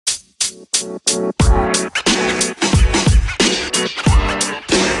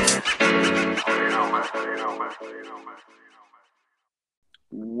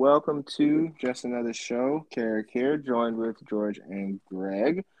Welcome to Just Another Show. Carrick here, joined with George and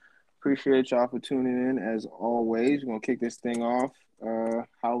Greg. Appreciate y'all for tuning in as always. We're gonna kick this thing off.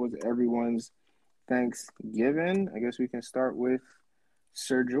 How was everyone's Thanksgiving? I guess we can start with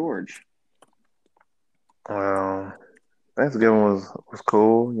Sir George. Well, Thanksgiving was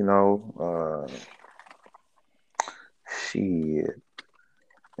cool, shit.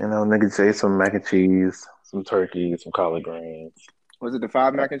 Niggas ate some mac and cheese, some turkey, some collard greens. Was it the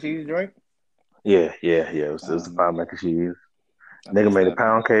five Uh, mac and cheese joint? yeah. It was the five Man, mac and cheese. I Nigga missed made a that, man.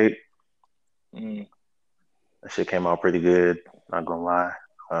 pound cake. Mm. That shit came out pretty good. Not gonna lie.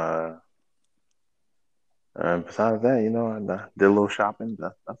 Uh, and besides that, I did a little shopping.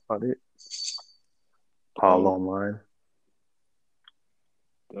 That's about it. All Dope, online.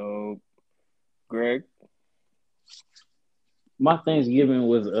 dope. Greg, My Thanksgiving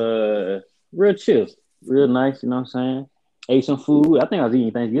was real chill, real nice. You know what I'm saying? Ate some food. I think I was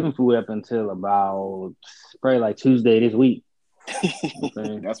eating Thanksgiving food up until about probably like Tuesday this week. You know what I'm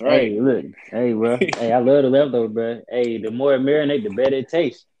saying? that's right. Hey, look, hey, bro. Hey, I love the leftovers, bro. Hey, the more it marinate, the better it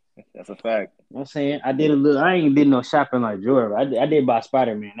tastes. That's a fact. You know what I'm saying? I did a little. I ain't did no shopping like Jordan. I did buy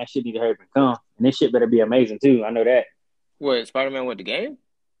Spider Man. That shit need to hurry up and come, and this shit better be amazing too. I know that. What, Spider-Man went the game?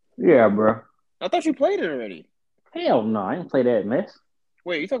 Yeah, bro. I thought you played it already. Hell no, I ain't play that mess.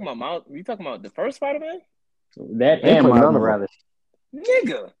 Wait, you talking about Miles? You talking about the first Spider-Man? That I ain't and played Miles none of them. Morales.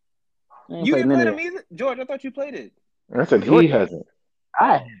 Nigga, I ain't you played didn't none play of them that. either? George, I thought you played it. I said George He, hasn't.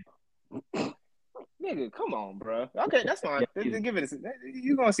 I Nigga, come on, bro. Okay, that's fine. Give it.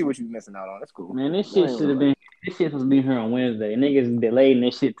 You gonna see what you're missing out on. That's cool. Man, this I shit ain't should gonna have lie. been. This shit supposed to be here on Wednesday. Niggas delayed and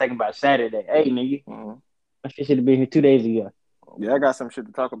this shit taking about Saturday. Hey, nigga, Mhm. that shit should have been here 2 days ago. Yeah, I got some shit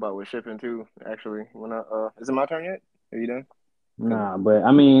to talk about with shipping too. Actually, when I is it my turn yet? Are you done? Cause Nah, but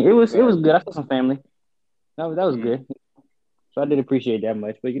I mean, it was that. good. I saw some family. That was Mm. good. So I did appreciate that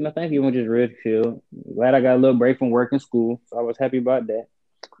much. But thank you was just real chill. Glad I got a little break from work and school, so I was happy about that.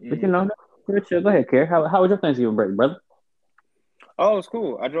 But Mm. real chill. Go ahead, Care. How was your Thanksgiving break, brother? Oh, it's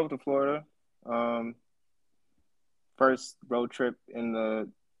cool. I drove to Florida. First road trip in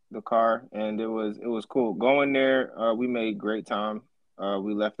the car, and it was cool. Going there, we made great time.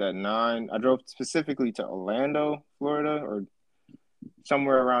 We left at 9. I drove specifically to Orlando, Florida, or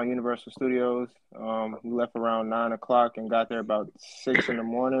somewhere around Universal Studios. We left around 9 o'clock and got there about 6 in the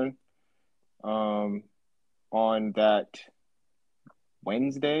morning. Um, on that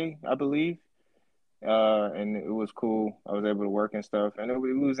Wednesday, I believe. And it was cool. I was able to work and stuff, and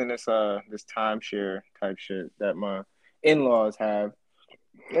we was in this timeshare type shit that my in-laws have,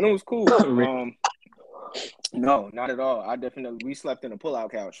 and it was cool. No, not at all. We slept in a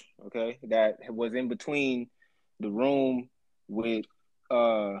pull-out couch, okay, that was in between the room with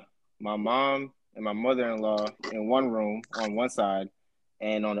uh my mom and my mother-in-law in one room on one side,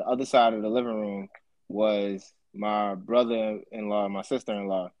 and on the other side of the living room was my brother-in-law and my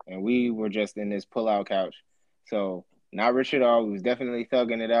sister-in-law, and we were just in this pull-out couch. So not rich at all. We was definitely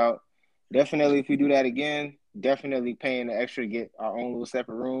thugging it out. Definitely, if we do that again, definitely paying the extra to get our own little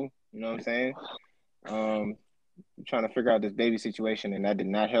separate room. You know what I'm saying? Um, trying to figure out this baby situation, and that did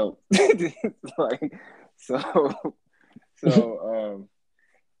not help. like, so, so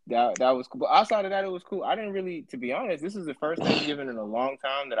that was cool. But outside of that, it was cool. I didn't really, to be honest, this is the first Thanksgiving in a long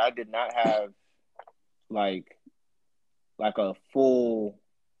time that I did not have like a full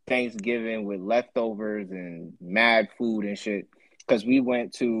Thanksgiving with leftovers and mad food and shit. Because we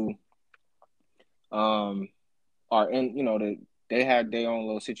went to um our in they had their own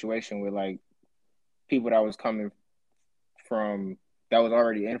little situation with like people that was coming from that was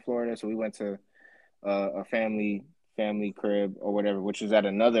already in Florida. So we went to a family crib or whatever, which was at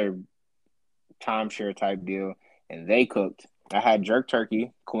another timeshare type deal, and they cooked. I had jerk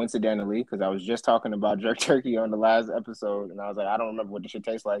turkey coincidentally because I was just talking about jerk turkey on the last episode, and I was like, I don't remember what the shit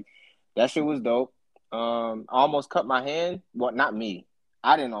tastes like. That shit was dope. I almost cut my hand. Well, not me.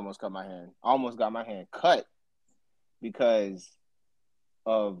 I didn't almost cut my hand. I almost got my hand cut because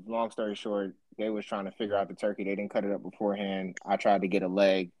of long story short, they was trying to figure out the turkey. They didn't cut it up beforehand. I tried to get a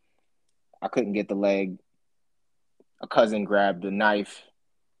leg. I couldn't get the leg. A cousin grabbed a knife,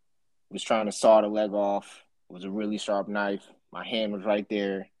 was trying to saw the leg off. It was a really sharp knife. My hand was right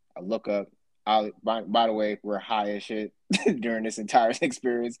there. I look up. By the way, we're high as shit during this entire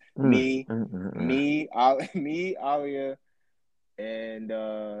experience. Mm, Me, mm, mm, mm. me, me, Alia, and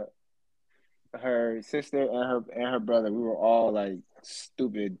her sister and her brother. We were all like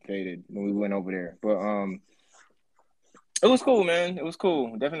stupid faded when we went over there. But It was cool, man. It was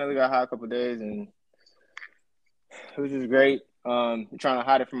cool. Definitely got high a couple of days, and it was just great. Trying to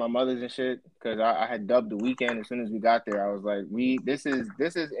hide it from my mothers and shit because I had dubbed the weekend as soon as we got there. I was like, this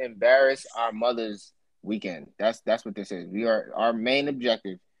is embarrass our mothers weekend. That's what this is. Our main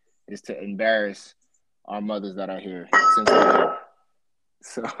objective is to embarrass our mothers that are here since they're here.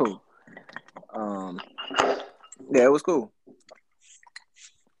 So, yeah, it was cool.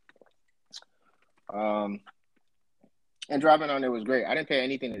 And driving down there was great. I didn't pay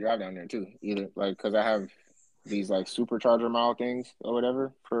anything to drive down there too, either. Like, cause I have these like supercharger mile things or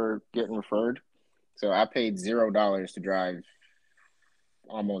whatever for getting referred. So I paid $0 to drive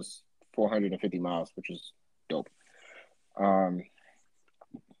almost 450 miles, which is dope. Um,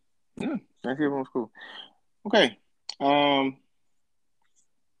 yeah, Thanksgiving was cool. Okay.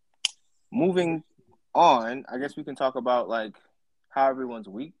 Moving on, I guess we can talk about like how everyone's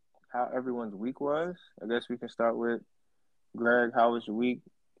week was. I guess we can start with Greg. How was your week?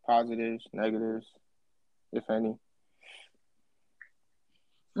 Positives, negatives, if any.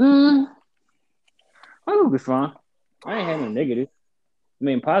 I will be fine. I ain't had no negative. I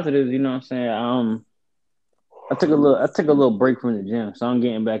mean, positives. You know what I'm saying? I took a little break from the gym, so I'm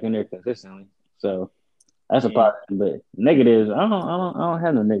getting back in there consistently. So that's a positive. But negatives, I don't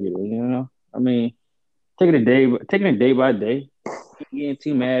have no negatives. You know, I mean, taking it day by day. Ain't getting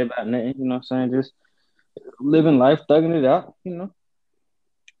too mad about nothing. You know what I'm saying? Just living life, thugging it out. You know.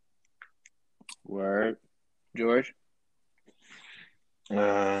 Word, George.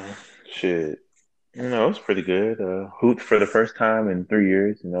 Shit. It was pretty good. Hooped for the first time in 3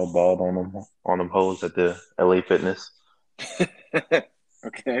 years. Balled on them hoes at the LA Fitness.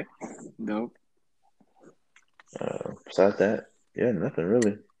 Okay, dope. Besides that, yeah, nothing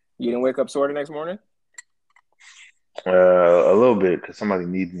really. You didn't wake up sore the next morning? A little bit because somebody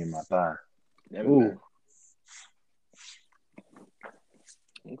needs me in my thigh. Ooh.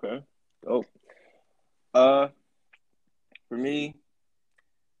 Okay. Dope. For me,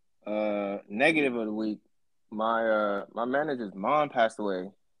 negative of the week. My manager's mom passed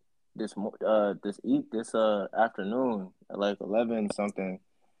away this afternoon at like 11 something.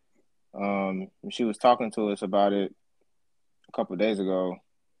 She was talking to us about it a couple of days ago.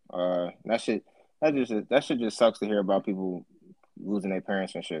 That shit just sucks to hear about people losing their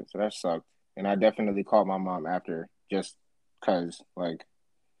parents and shit. So that sucked. And I definitely called my mom after just cause like,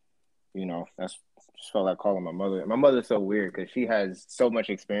 that's just felt like calling my mother. My mother's so weird because she has so much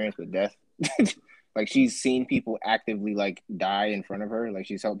experience with death. Like she's seen people actively like die in front of her. Like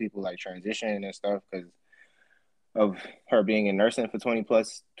she's helped people like transition and stuff because of her being in nursing for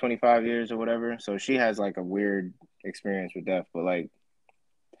 25 years or whatever. So she has like a weird experience with death. But like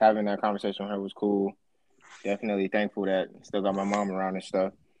having that conversation with her was cool. Definitely thankful that still got my mom around and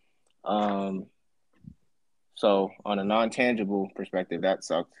stuff. So on a non-tangible perspective, that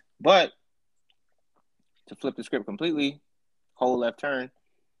sucked. But to flip the script completely, whole left turn,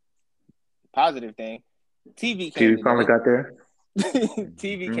 positive thing. TV came today. Finally got there.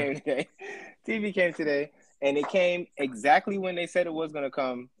 TV came today. TV came today, and it came exactly when they said it was going to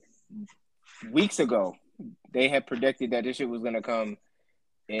come weeks ago. They had predicted that this shit was going to come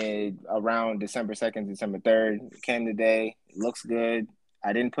around December 2nd, December 3rd. It came today. It looks good.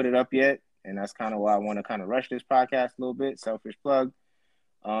 I didn't put it up yet, and that's kind of why I want to kind of rush this podcast a little bit. Selfish plug.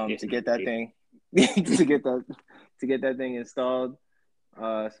 To get that thing to get that thing installed.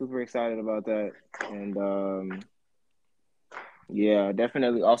 Super excited about that. And yeah,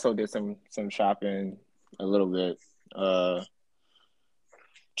 definitely also did some shopping a little bit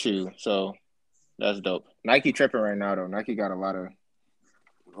too. So that's dope. Nike tripping right now though. Nike got a lot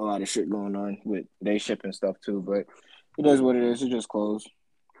of shit going on with they shipping stuff too, but it is what it is. It just closed.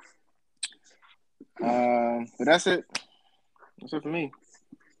 But that's it. That's it for me.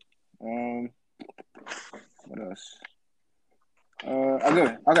 What else?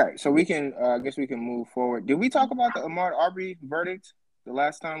 Okay. So we can, I guess we can move forward. Did we talk about the Ahmaud Arbery verdict the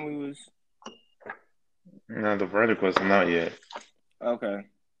last time we was? No, the verdict wasn't out yet. Okay.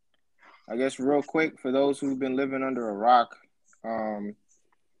 I guess real quick for those who've been living under a rock,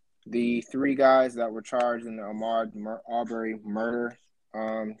 the 3 guys that were charged in the Ahmaud Arbery murder,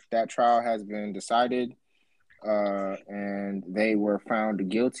 that trial has been decided, and they were found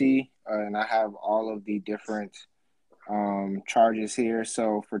guilty. And I have all of the different charges here.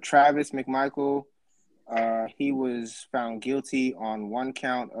 So for Travis McMichael, he was found guilty on 1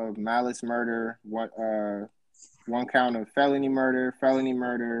 count of malice murder, 1 count of felony murder.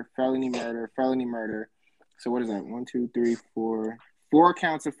 So what is that? 1, 2, 3, 4. 4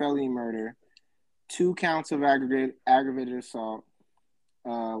 counts of felony murder, 2 counts of aggravated assault,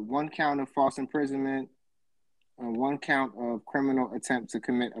 1 count of false imprisonment, on 1 count of criminal attempt to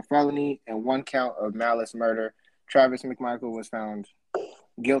commit a felony, and 1 count of malice murder. Travis McMichael was found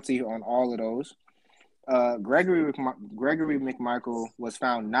guilty on all of those. Gregory McMichael was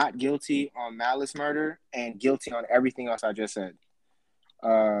found not guilty on malice murder and guilty on everything else I just said.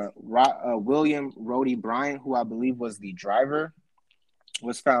 William Rhodey Bryant, who I believe was the driver,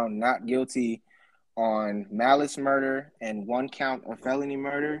 was found not guilty on malice murder and 1 count of felony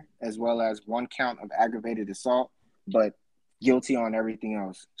murder, as well as 1 count of aggravated assault, but guilty on everything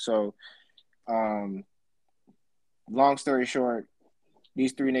else. So, long story short,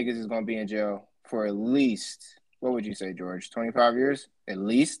 these 3 niggas is going to be in jail for at least, what would you say, George? 25 years? At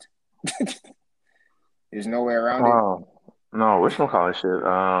least? There's no way around it. No, whatchamacallit shit.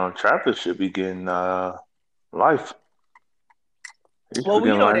 Travis should be getting life. He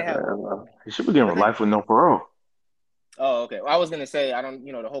should be getting life with no parole. Oh, okay. Well, I was gonna say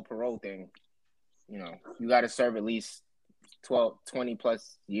the whole parole thing. You got to serve at least 20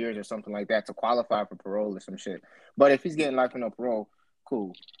 plus years or something like that to qualify for parole or some shit. But if he's getting life with no parole,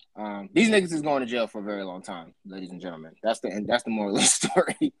 cool. These niggas is going to jail for a very long time, ladies and gentlemen. That's the moral of the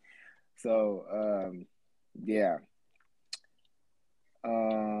story. So, yeah.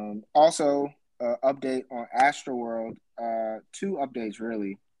 Also, update on Astroworld. 2 updates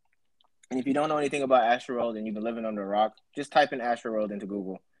really. And if you don't know anything about Astroworld and you've been living under a rock, just type in Astroworld into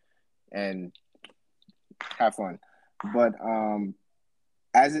Google and have fun. But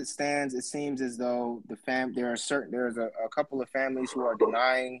as it stands, it seems as though there's a couple of families who are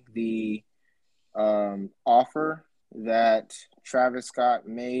denying the offer that Travis Scott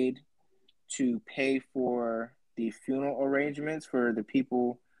made to pay for the funeral arrangements for the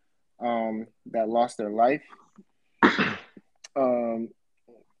people that lost their life.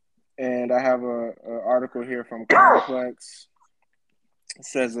 And I have a article here from Complex. It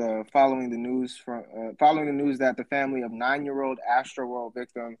says, following the news that the family of 9-year-old Astroworld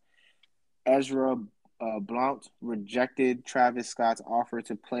victim Ezra Blount rejected Travis Scott's offer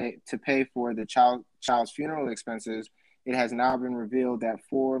to pay for the child's funeral expenses, it has now been revealed that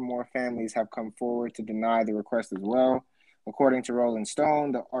 4 more families have come forward to deny the request as well. According to Rolling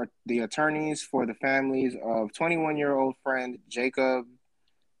Stone, the attorneys for the families of 21-year-old friend Jacob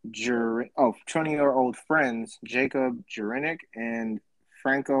 20-year-old friends Jacob Jurinick and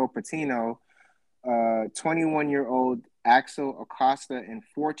Franco Patino, 21-year-old Axel Acosta, and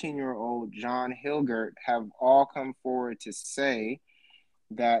 14-year-old John Hilgert have all come forward to say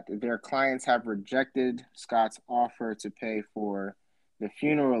that their clients have rejected Scott's offer to pay for the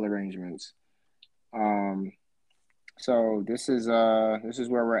funeral arrangements. So this is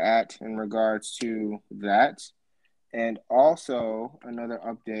where we're at in regards to that. And also another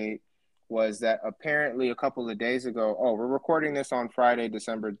update was that apparently a couple of days ago, we're recording this on Friday,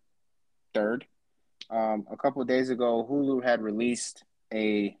 December 3rd. A couple of days ago, Hulu had released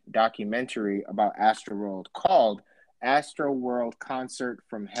a documentary about Astroworld called Astroworld Concert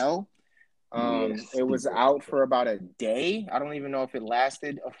from Hell. It was out for about a day. I don't even know if it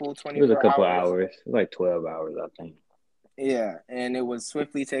lasted a full 24 hours. It was a couple hours, like 12 hours, I think. Yeah, and it was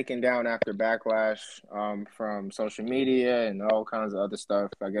swiftly taken down after backlash from social media and all kinds of other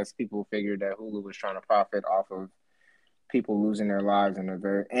stuff. I guess people figured that Hulu was trying to profit off of people losing their lives and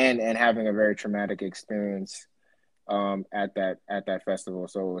having a very traumatic experience at that festival.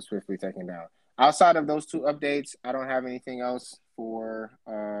 So it was swiftly taken down. Outside of those 2 updates, I don't have anything else for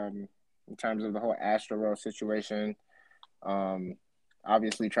in terms of the whole Astroworld situation.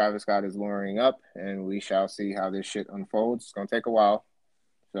 Obviously, Travis Scott is luring up, and we shall see how this shit unfolds. It's gonna take a while,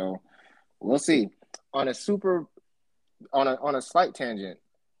 so we'll see. On a slight tangent,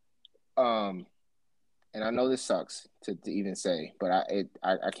 and I know this sucks to even say, but I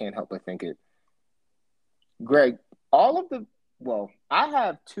can't help but think it. Greg, I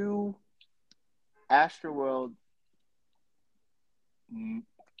have 2 Astroworld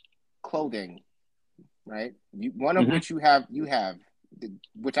clothing, right? One of which you have.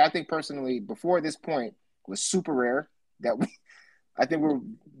 Which I think personally, before this point, was super rare. I think we're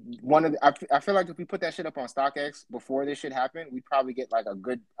one of the, I feel like if we put that shit up on StockX before this shit happened, we'd probably get like a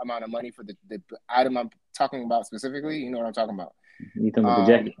good amount of money for the item I'm talking about specifically. You know what I'm talking about. You talking about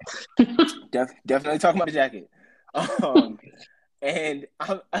the jacket? Definitely talking about the jacket. And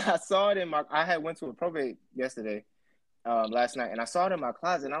I saw it I had went to a probate yesterday, last night, and I saw it in my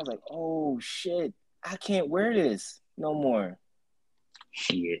closet, and I was like, oh shit, I can't wear this no more.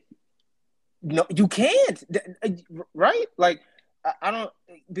 Shit. No, you can't. Right? Like, I don't,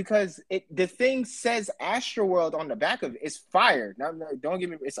 because the thing says Astroworld on the back of it. It's fire. No, don't get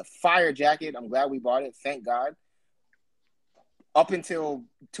me. It's a fire jacket. I'm glad we bought it. Thank God. Up until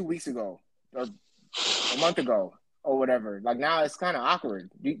 2 weeks ago, or a month ago or whatever. Like now it's kind of awkward.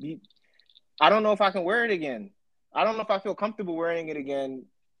 I don't know if I can wear it again. I don't know if I feel comfortable wearing it again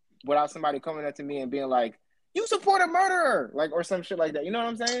without somebody coming up to me and being like, "You support a murderer," like or some shit like that. You know what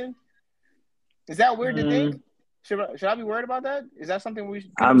I'm saying? Is that weird to think? Should I be worried about that? Is that something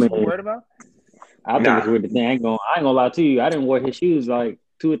people should be worried about? I think it's weird to think. I ain't gonna lie to you. I didn't wear his shoes like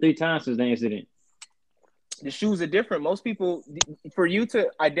 2 or 3 times since the incident. The shoes are different. Most people, for you to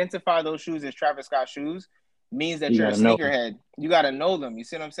identify those shoes as Travis Scott shoes, means that you're a sneakerhead. You got to know them. You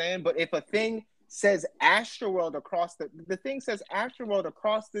see what I'm saying? But if a thing says Astroworld across the thing says Astroworld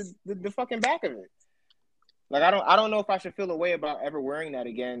across the fucking back of it. Like I don't know if I should feel a way about ever wearing that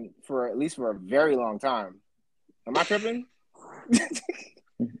again for at least for a very long time. Am I tripping?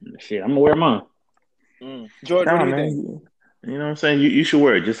 Shit, I'm gonna wear mine. George, what do you think? You know what I'm saying? You should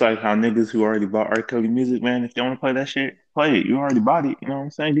wear it. Just like how niggas who already bought R. Kelly music, man, if they want to play that shit, play it. You already bought it. You know what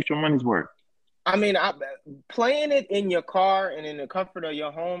I'm saying? Get your money's worth. I mean, playing it in your car and in the comfort of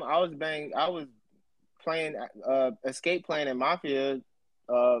your home, I was playing Escape Plan and Mafia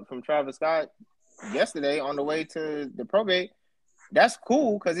from Travis Scott yesterday on the way to the probate. That's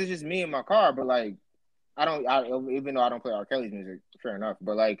cool because it's just me in my car. But like, even though I don't play R. Kelly's music, fair enough.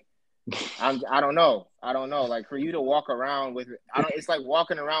 But like, I don't know. Like for you to walk around with, it's like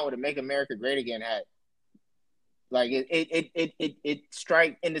walking around with a "Make America Great Again" hat. Like it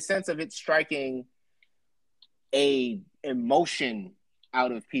strike in the sense of it striking a emotion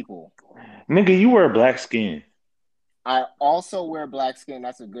out of people. Nigga, you wear black skin. I also wear black skin.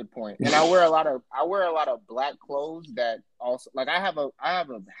 That's a good point. And I wear a lot of black clothes that also like I have a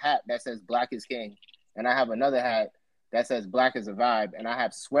hat that says "Black is King," and I have another hat that says "Black is a Vibe," and I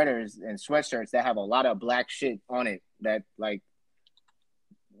have sweaters and sweatshirts that have a lot of black shit on it that like,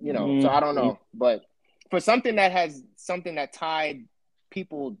 you know. So I don't know, but for something that tied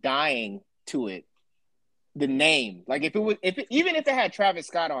people dying to it, the name, like even if it had Travis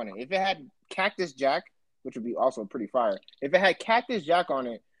Scott on it, if it had Cactus Jack, which would be also pretty fire. If it had Cactus Jack on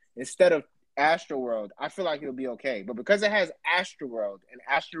it instead of Astroworld, I feel like it would be okay. But because it has Astroworld, and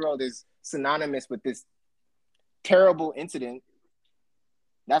Astroworld is synonymous with this terrible incident,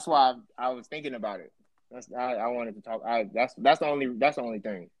 that's why I was thinking about it. I wanted to talk. That's the only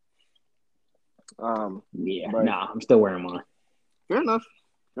thing. I'm still wearing mine. Fair enough.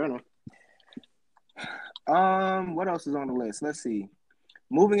 What else is on the list? Let's see.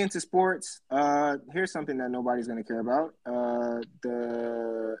 Moving into sports, here's something that nobody's going to care about.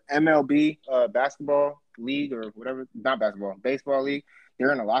 The MLB basketball league or whatever, not basketball, baseball league,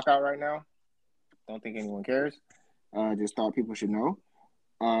 they're in a lockout right now. Don't think anyone cares. Just thought people should know.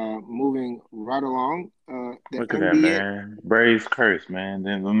 Moving right along. Look at that, man. Braves curse, man.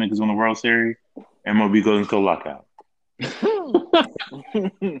 Then the niggas win the World Series, MLB goes into a lockout.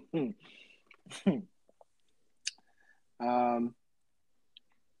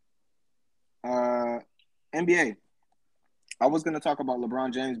 NBA. I was going to talk about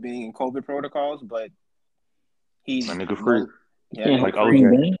LeBron James being in COVID protocols, but he's that nigga free. Like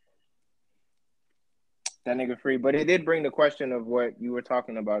OJ. That nigga free. But it did bring the question of what you were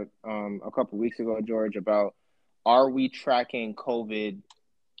talking about a couple weeks ago, George, about are we tracking COVID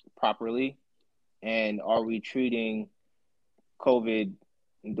properly? And are we treating COVID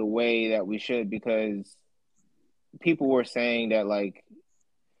the way that we should? Because people were saying that, like,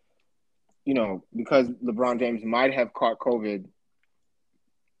 you know, because LeBron James might have caught COVID,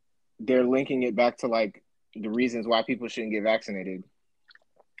 they're linking it back to, like, the reasons why people shouldn't get vaccinated.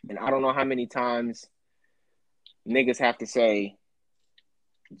 And I don't know how many times niggas have to say,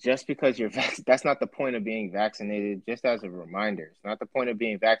 just because you're that's not the point of being vaccinated, just as a reminder. It's not the point of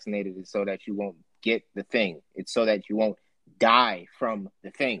being vaccinated is so that you won't get the thing. It's so that you won't die from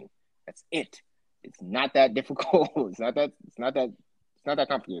the thing. That's it. It's not that difficult. It's not that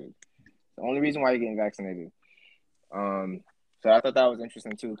complicated. The only reason why you're getting vaccinated. So I thought that was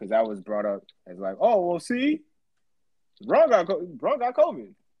interesting too, because that was brought up as like, oh, well, see, Bron got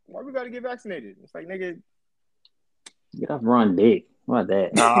COVID. Why we got to get vaccinated? It's like, nigga, get off Ron dick. What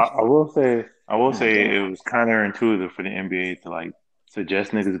that? I will say it was counterintuitive for the NBA to like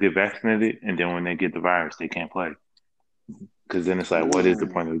suggest niggas get vaccinated, and then when they get the virus, they can't play. Because then it's like, what is the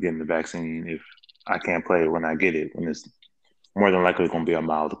point of getting the vaccine if I can't play when I get it? When it's more than likely going to be a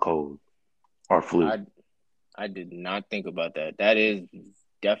mild cold or flu. I did not think about that. That is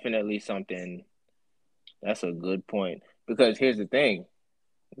definitely something. That's a good point. Because here's the thing.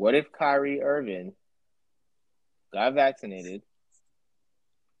 What if Kyrie Irving got vaccinated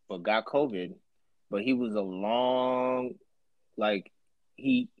but got COVID, but he was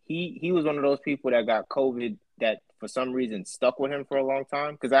he was one of those people that got COVID that for some reason stuck with him for a long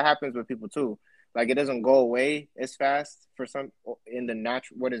time? Because that happens with people too. Like it doesn't go away as fast for some in the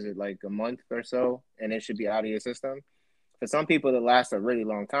natural. What is it like a month or so, and it should be out of your system. For some people, it lasts a really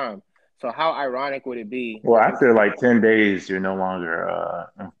long time. So how ironic would it be Well, for him to after like 10 days, you're no longer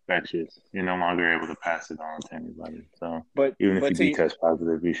infectious. You're no longer able to pass it on to anybody. So even if but you do to test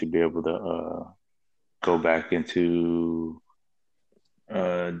positive, you should be able to go back into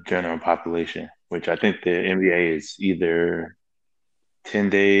general population, which I think the NBA is either 10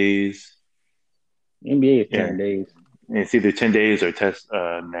 days. NBA is Yeah, 10 days. it's either 10 days or test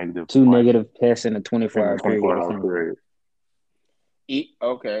negative Two twice negative tests in a in a 24-hour period. 24-hour period. eat.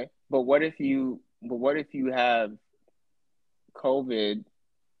 Okay, but what if you have COVID?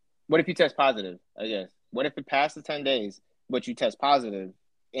 What if you test positive? I guess. What if it passed the 10 days, but you test positive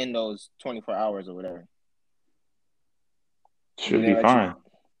in those 24 hours or whatever? Do Should they be let you? fine.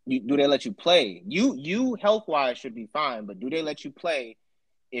 Do they let you play? You health wise should be fine, but do they let you play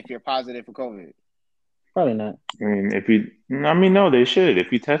if you're positive for COVID? Probably not. I mean, no, they should.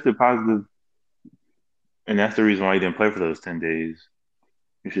 If you tested positive, and that's the reason why you didn't play for those 10 days,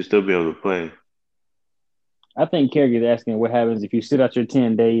 you should still be able to play. I think Kerrick is asking what happens if you sit out your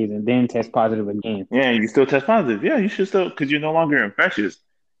 10 days and then test positive again. Yeah, and you still test positive. Yeah, you should still, because you're no longer infectious.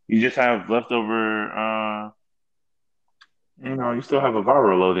 You just have leftover, you still have a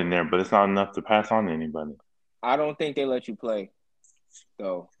viral load in there, but it's not enough to pass on to anybody. I don't think they let you play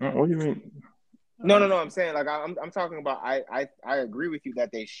though. What do you mean? No. I'm saying like I'm talking about. I agree with you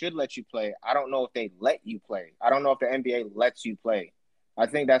that they should let you play. I don't know if they let you play. I don't know if the NBA lets you play. I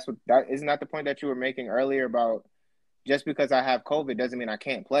think that's what that isn't that the point that you were making earlier about just because I have COVID doesn't mean I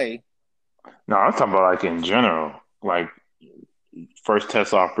can't play. No, I'm talking about like in general. Like first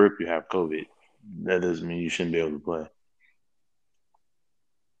test off rip, you have COVID. That doesn't mean you shouldn't be able to play.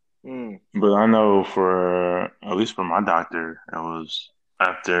 Mm. But I know for at least for my doctor, it was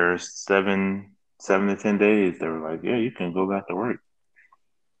after 7 to 10 days, they were like, "Yeah, you can go back to work."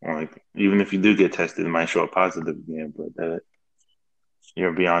 Like even if you do get tested, it might show up positive again, but that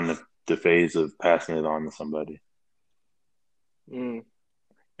you're beyond the phase of passing it on to somebody. Mm.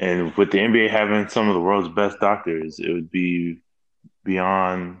 And with the NBA having some of the world's best doctors, it would be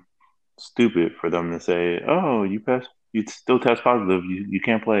beyond stupid for them to say, "Oh, you still test positive, you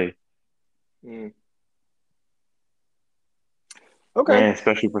can't play." Mm. Okay. And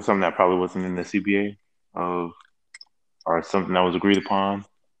especially for something that probably wasn't in the CBA of or something that was agreed upon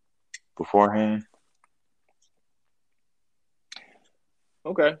beforehand.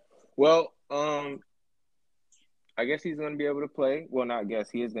 Okay. Well, I guess he's going to be able to play. Well, not guess.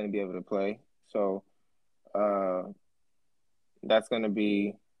 He is going to be able to play. So, uh, that's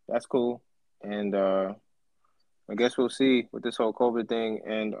cool. And I guess we'll see with this whole COVID thing.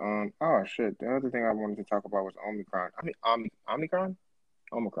 And oh shit, the other thing I wanted to talk about was Omicron. I mean, Omicron,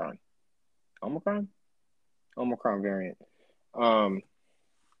 Omicron, Omicron variant. Um,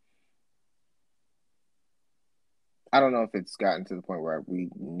 I don't know if it's gotten to the point where we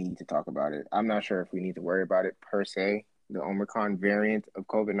need to talk about it. I'm not sure if we need to worry about it per se. The Omicron variant of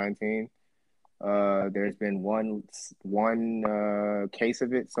COVID-19. There's been one case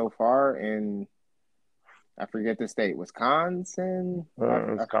of it so far in I forget the state, Wisconsin,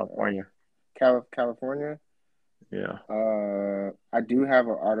 It's California. California. Yeah. I do have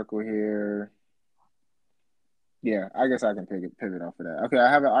an article here. Yeah, I guess I can pivot off of that. Okay, I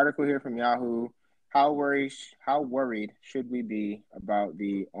have an article here from Yahoo. How worried should we be about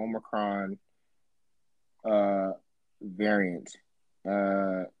the Omicron variant?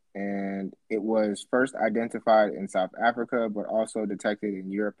 And it was first identified in South Africa, but also detected in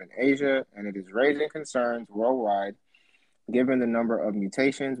Europe and Asia, and it is raising concerns worldwide given the number of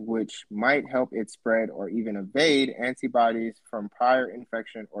mutations which might help it spread or even evade antibodies from prior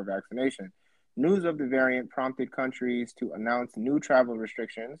infection or vaccination. News of the variant prompted countries to announce new travel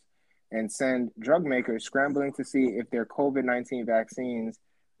restrictions and send drug makers scrambling to see if their COVID-19 vaccines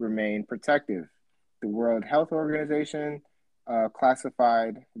remain protective. The World Health Organization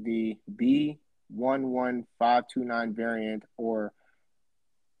classified the B11529 variant or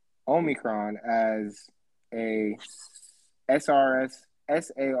Omicron as a SARS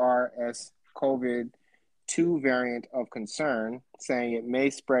COVID-2 variant of concern, saying it may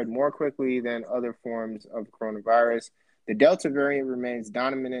spread more quickly than other forms of coronavirus. The Delta variant remains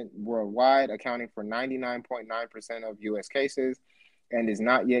dominant worldwide, accounting for 99.9% of U.S. cases, and is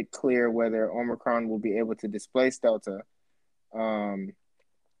not yet clear whether Omicron will be able to displace Delta. And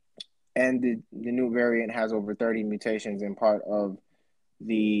the new variant has over 30 mutations in part of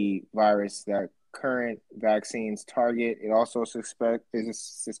the virus that current vaccines target. It also is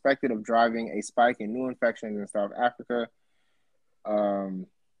suspected of driving a spike in new infections in South Africa.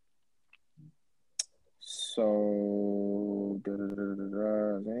 So,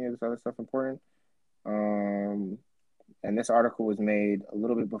 is any of this other stuff important? And this article was made a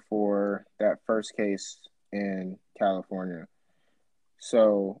little bit before that first case in California.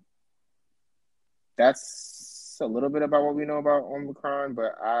 So that's a little bit about what we know about Omicron,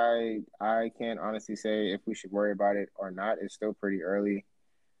 but I can't honestly say if we should worry about it or not. It's still pretty early.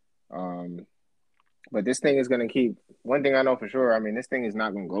 But this thing is going to keep. One thing I know for sure, I mean, this thing is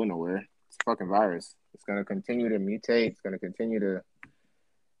not going to go nowhere. It's a fucking virus. It's going to continue to mutate. It's going to continue to.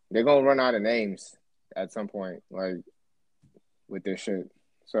 They're going to run out of names at some point, like with this shit.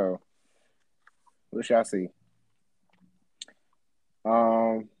 So we shall see.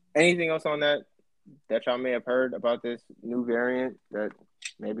 Anything else on that y'all may have heard about this new variant that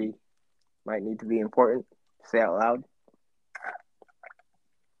maybe might need to be important? Say out loud.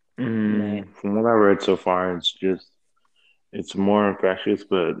 From what I read so far, it's more infectious,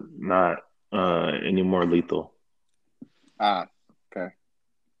 but not any more lethal. Okay,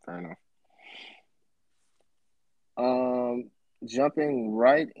 fair enough. Jumping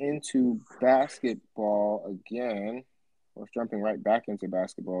right into basketball again. Or jumping right back into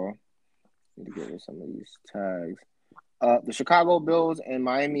basketball. Need to get rid of some of these tags. The Chicago Bulls and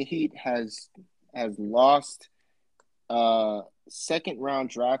Miami Heat has lost second round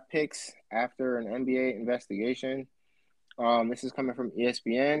draft picks after an NBA investigation. This is coming from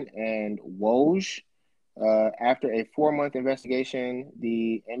ESPN and Woj. After a 4-month investigation,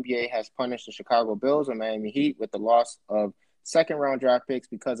 the NBA has punished the Chicago Bulls and Miami Heat with the loss of second round draft picks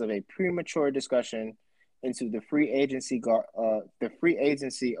because of a premature discussion into the free agency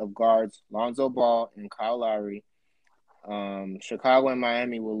of guards Lonzo Ball and Kyle Lowry. Chicago and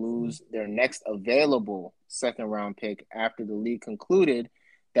Miami will lose their next available second round pick after the league concluded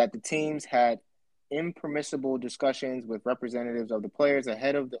that the teams had impermissible discussions with representatives of the players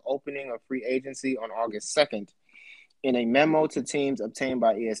ahead of the opening of free agency on August 2nd. In a memo to teams obtained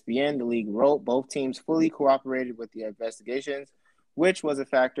by ESPN, the league wrote both teams fully cooperated with the investigations, which was a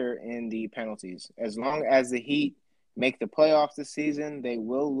factor in the penalties. As long as the Heat make the playoffs this season, they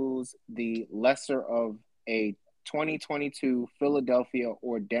will lose the lesser of a 2022 Philadelphia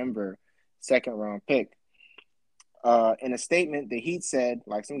or Denver second round pick. In a statement, the Heat said,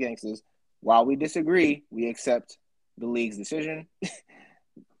 like some gangsters, while we disagree, we accept the league's decision.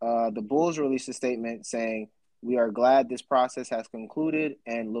 The Bulls released a statement saying, we are glad this process has concluded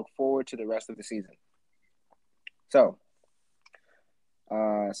and look forward to the rest of the season. So,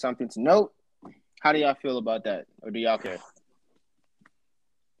 something to note. How do y'all feel about that? Or do y'all care?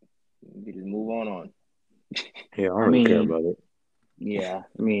 We just move on. Yeah, I don't really care about it. Yeah,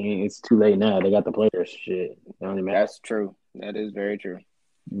 I mean, it's too late now. They got the players. Shit, that's true. That is very true.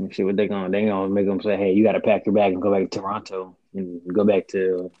 Shit, what they gonna make them say, "Hey, you got to pack your bag and go back to Toronto and go back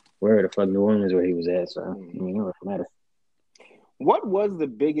to where the fuck New Orleans where he was at." So I mean, it doesn't matter. What was the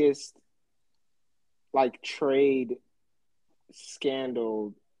biggest trade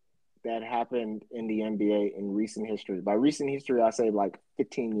scandal that happened in the NBA in recent history? By recent history, I say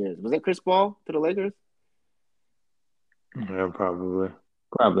 15 years. Was it Chris Paul to the Lakers? Yeah, probably.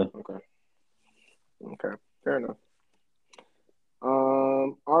 Okay. Fair enough.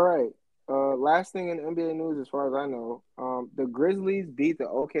 All right. Last thing in NBA news, as far as I know, the Grizzlies beat the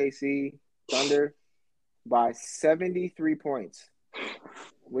OKC Thunder by 73 points,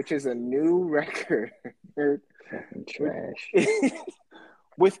 which is a new record. Trash.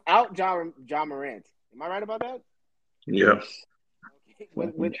 Without Ja Morant. Am I right about that? Yes.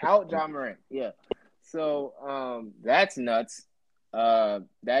 Without Ja Morant, yeah. So that's nuts.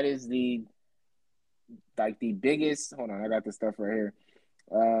 That is the biggest. Hold on, I got this stuff right here.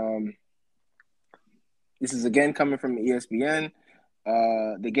 This is again coming from ESPN.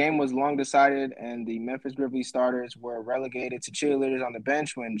 The game was long decided, and the Memphis Grizzlies starters were relegated to cheerleaders on the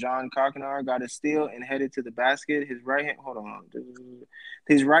bench when John Cocknar got a steal and headed to the basket. His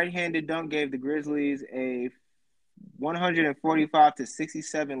right-handed dunk gave the Grizzlies a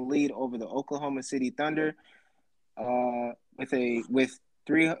 145-67 lead over the Oklahoma City Thunder. With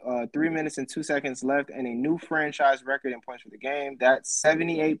 3 minutes and 2 seconds left and a new franchise record in points for the game. That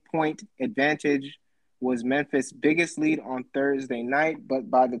 78-point advantage was Memphis' biggest lead on Thursday night, but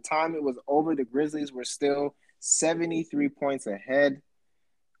by the time it was over, the Grizzlies were still 73 points ahead.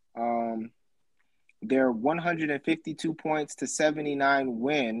 Their 152-79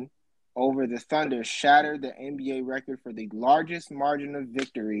 win over the Thunder shattered the NBA record for the largest margin of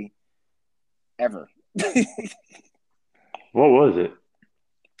victory ever. What was it?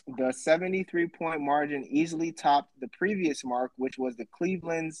 The 73-point margin easily topped the previous mark, which was the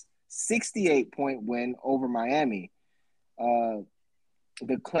Cleveland's 68-point win over Miami. The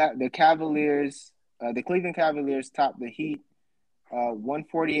Cavaliers The Cleveland Cavaliers topped the Heat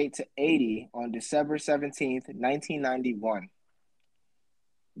 148-80 on December 17th, 1991.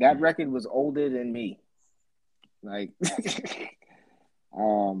 That record was older than me. Like,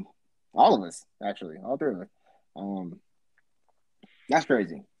 all of us, actually, all three of us. That's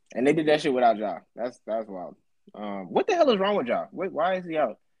crazy. And they did that shit without Ja. That's wild. What the hell is wrong with Ja? Why is he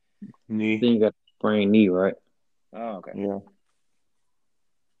out? Knee. I think you got a sprained knee, right? Oh, okay. Yeah.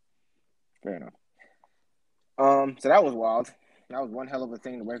 Fair enough. So that was wild. That was one hell of a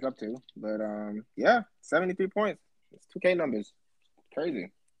thing to wake up to. But yeah, 73 points. It's 2K numbers.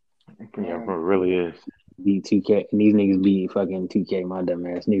 Crazy. Yeah, it really is. Beat 2K, and these niggas beat fucking 2K. My dumb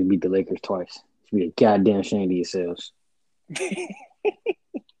ass niggas beat the Lakers twice. Should be a goddamn shame to yourselves.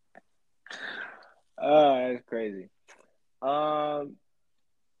 That's crazy.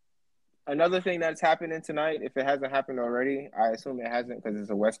 Another thing that's happening tonight, if it hasn't happened already, I assume it hasn't because it's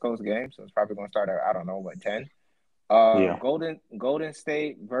a West Coast game, so it's probably gonna start at, I don't know, what, 10. Yeah. Golden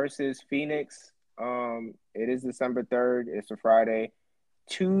State versus Phoenix. It is December 3rd. It's a Friday.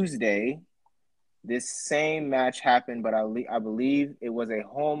 Tuesday, this same match happened, but I believe it was a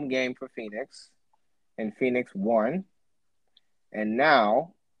home game for Phoenix, and Phoenix won. And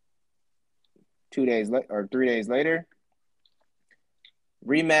now, 3 days later,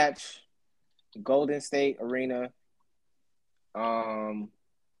 rematch, Golden State Arena. Do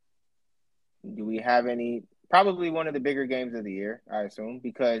we have any? Probably one of the bigger games of the year, I assume,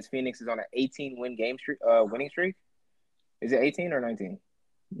 because Phoenix is on an 18 winning streak. Is it 18 or 19?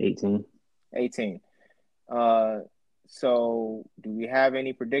 18. 18. So do we have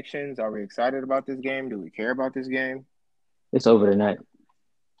any predictions? Are we excited about this game? Do we care about this game? It's over tonight.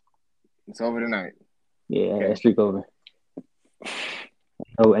 It's over tonight. Yeah, Okay. that streak over.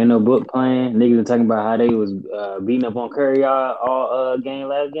 Oh, ain't no book playing. Niggas are talking about how they was beating up on Curry all game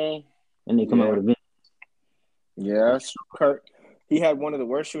last game, and they come out with a win. Yeah, Kurt. He had one of the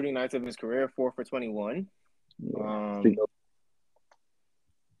worst shooting nights of his career, 4 for 21. Yeah,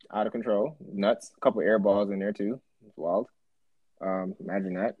 out of control, nuts. A couple air balls in there too. It's wild.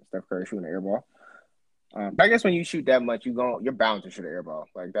 Imagine that, Steph Curry shooting an air ball. But I guess when you shoot that much, you're bound to shoot an air ball.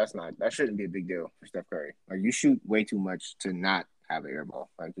 Like that shouldn't be a big deal for Steph Curry. Like you shoot way too much to not have an air ball.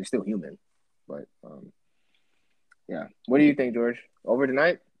 Like you're still human. But yeah. What do you think, George? Over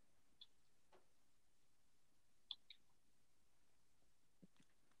tonight?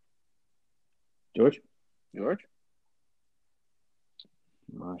 George?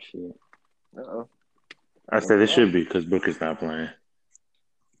 Oh shit. Uh-oh. I said it should be because Book is not playing.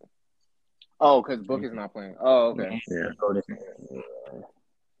 Oh, because Book is not playing. Oh, okay. Yeah.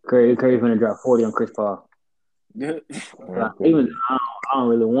 Curry's gonna drop 40 on Chris Paul. Okay. Even I don't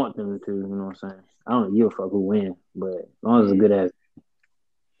really want them to, you know what I'm saying? I don't give a fuck who win, but as long as it's a good ass.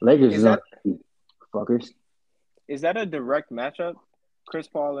 Lakers is on fuckers. Is that a direct matchup? Chris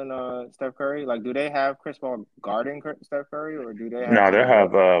Paul and Steph Curry? Like, do they have Chris Paul guarding Steph Curry, or do they have? No, they have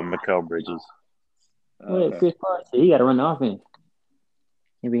Mikal Bridges. Well, Chris Paul, he got to run the offense.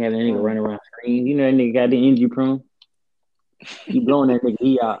 He be having a nigga running around screen. You know that nigga got the injury prone. You blowing that nigga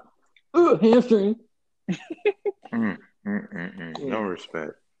he out. Hamstring. No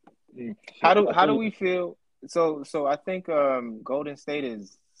respect. How do we feel? So I think Golden State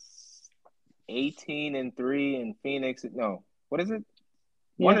is 18-3 and Phoenix. No, what is it?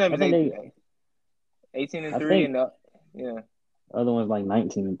 Yeah, one of them is 18-3 and other one's like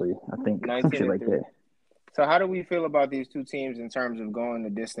 19-3. I think 19 like that. So how do we feel about these two teams in terms of going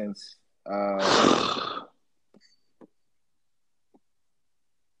the distance?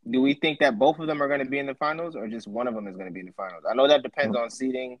 Do we think that both of them are going to be in the finals, or just one of them is going to be in the finals? I know that depends on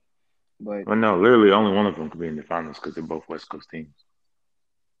seeding, but no, literally only one of them could be in the finals because they're both West Coast teams.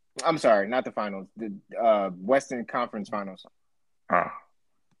 I'm sorry, not the finals. The Western Conference Finals. I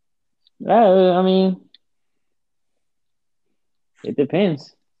mean, it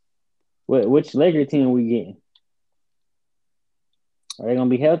depends. Which Laker team we getting? Are they gonna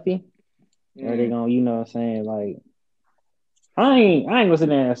be healthy? Or are they gonna, you know what I'm saying? Like, I ain't gonna sit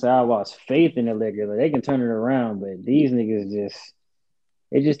there and say I lost faith in the Lakers. Like, they can turn it around, but these niggas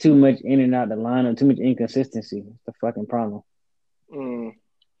it's just too much in and out the lineup, too much inconsistency. It's the fucking problem.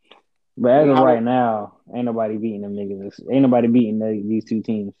 But as of right now, ain't nobody beating them niggas. Ain't nobody beating these two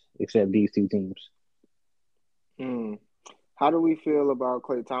teams except these two teams. How do we feel about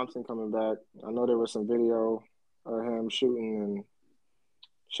Klay Thompson coming back? I know there was some video of him shooting and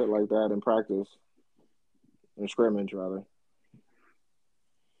shit like that in practice, in scrimmage rather.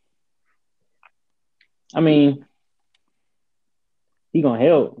 I mean, he gonna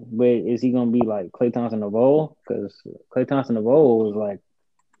help, but is he gonna be like Klay Thompson of old? Because Klay Thompson of old was like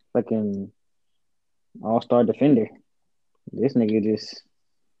fucking all-star defender. This nigga just,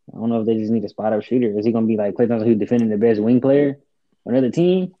 I don't know if they just need a spot up shooter. Is he gonna be like Klay Thompson, who's defending the best wing player on another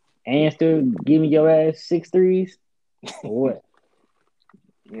team and still giving your ass 6 threes? Or what?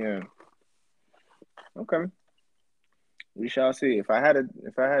 Yeah. Okay. We shall see. If I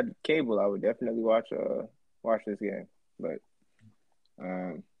had cable, I would definitely watch this game. But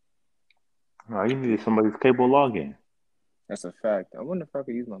No, you needed somebody's cable login. that's a fact. I wonder if I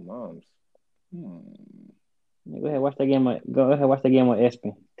could use my mom's. Go ahead, watch that game. Go ahead, watch that game on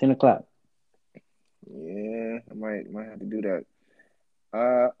ESPN. 10 o'clock. Yeah, I might have to do that.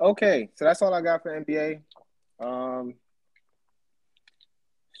 Okay, so that's all I got for NBA.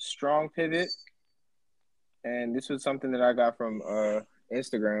 Strong pivot, and this was something that I got from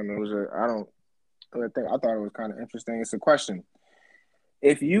Instagram. It was I thought it was kind of interesting. It's a question: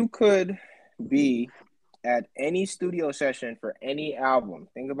 if you could be at any studio session for any album,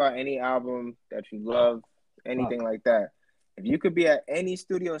 think about any album that you love, anything like that. If you could be at any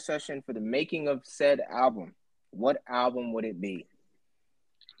studio session for the making of said album, what album would it be?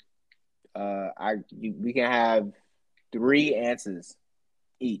 We can have 3 answers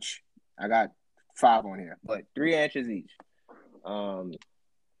each. I got 5 on here, but 3 answers each. So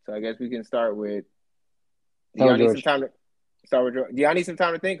I guess we can start with. Do y'all need some time to start with George? Do y'all need some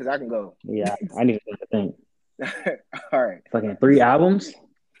time to think? Because I can go. Yeah, I need to think. All right. Fucking 3 albums.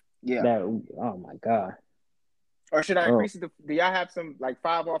 Yeah. Oh my god. Or should I increase it? Do y'all have some like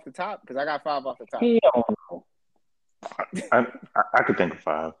 5 off the top? Because I got 5 off the top. Hell no. I could think of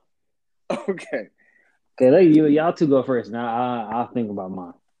 5. Okay. Okay, y'all 2 go first. Now I'll think about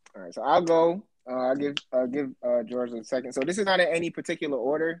mine. All right, so I'll go. I'll give George a second. So this is not in any particular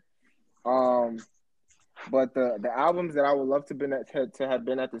order, but the albums that I would love to have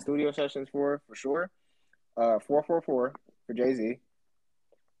been at the studio sessions for sure. 444 for Jay-Z.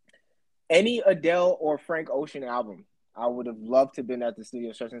 Any Adele or Frank Ocean album, I would have loved to have been at the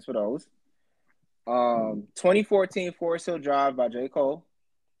studio sessions for those. 2014 Forest Hill Drive by J. Cole.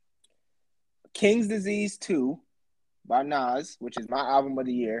 King's Disease 2 by Nas, which is my album of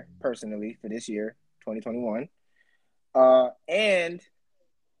the year, personally, for this year, 2021. And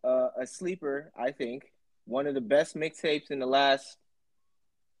a sleeper, I think, one of the best mixtapes in the last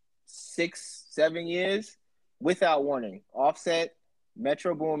 6-7 years, Without Warning. Offset,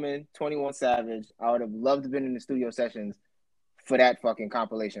 Metro Boomin, 21 Savage. I would have loved to have been in the studio sessions for that fucking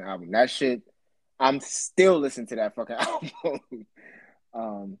compilation album. That shit, I'm still listening to that fucking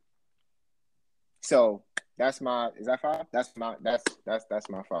album. So that's is that 5? That's my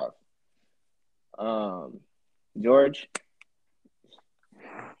 5. George.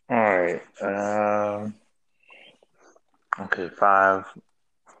 All right. Okay, 5.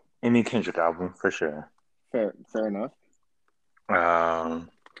 Any Kendrick album for sure. Fair enough.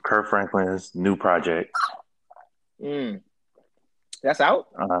 Kirk Franklin's new project. That's out?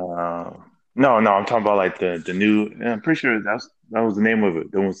 No, I'm talking about like the new. I'm pretty sure that was the name of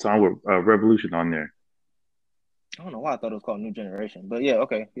it. There was a song with Revolution on there. I don't know why I thought it was called New Generation, but yeah,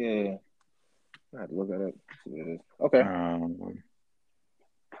 okay, yeah. I have to look at it. See what it is. Okay.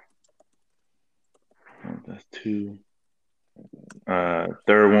 That's 2.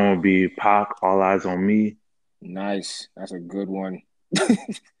 Third one would be Pac, All Eyes on Me. Nice. That's a good one.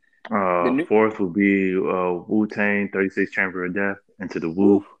 Fourth would be Wu-Tang, 36 Chamber of Death, Into the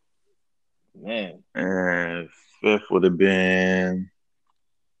Woo. Man. And 5th would have been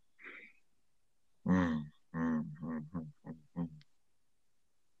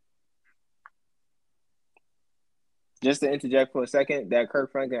Just to interject for a second, that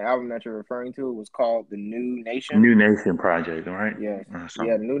Kirk Franklin album that you're referring to was called The New Nation. New Nation Project, right? Yes.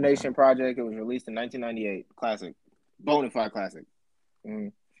 The New Nation Project. It was released in 1998. Classic. Bonafide classic. Mm-hmm.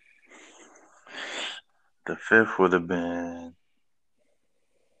 The 5th would have been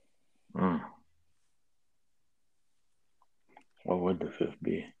what would the 5th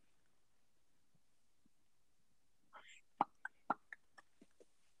be?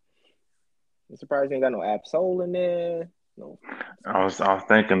 I'm surprised you ain't got no Ab-Soul in there. No. I was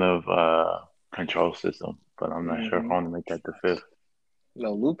thinking of Control System, but I'm not sure if I want to make that the 5th.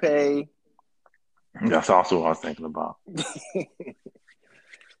 No, Lupe. That's also what I was thinking about.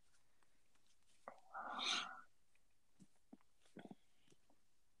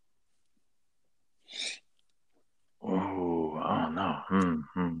 Oh, I don't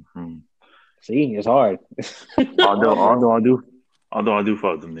know. See, it's hard. although I do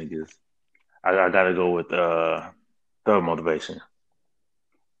fuck them niggas, I gotta go with Thug Motivation.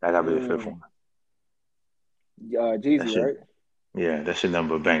 That gotta be the 5th one. Jeezy, right? Yeah, that shit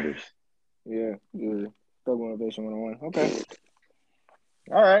number bangers. Yeah. Thug Motivation 101. Okay.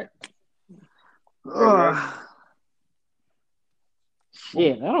 All right.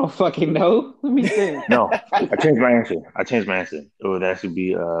 Shit, I don't fucking know. Let me think. No, I changed my answer. It would actually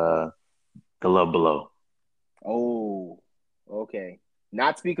be The Love Below. Oh, okay.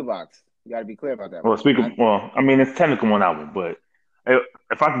 Not Speaker Box. You got to be clear about that Well, one. Not, I mean, it's technically one album, but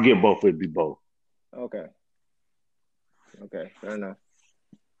if I could get both, it'd be both. okay. Okay, fair enough.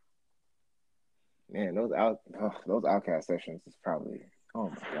 Man, those Outcast sessions is probably, oh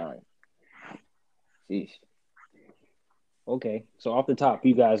my God. Sheesh. Okay, so off the top,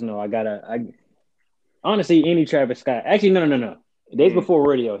 you guys know I honestly any Travis Scott. Actually, no. Days Before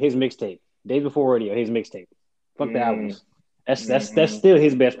Radio, his mixtape. Days Before Radio, his mixtape. Fuck the albums. That's still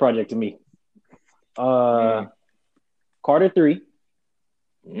his best project to me. Carter 3.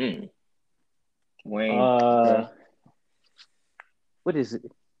 Wayne. What is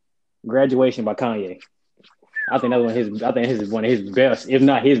it? Graduation by Kanye. I think his is one of his best, if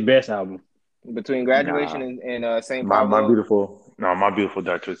not his best album. Between Graduation and St. My Pablo. My Beautiful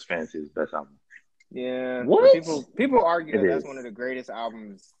Dark Twisted Fantasy is his best album. Yeah. What? People argue that's one of the greatest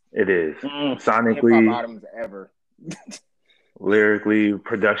albums. It is. Sonically, hip-hop albums ever. Lyrically,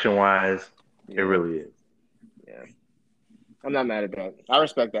 production-wise, it really is. Yeah. I'm not mad at that. I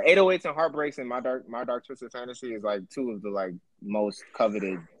respect that. 808s and Heartbreaks and My Dark Twisted Fantasy is like two of the like most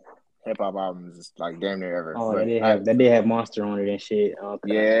coveted hip-hop albums, like damn near ever. Oh, they did have Monster on it and shit.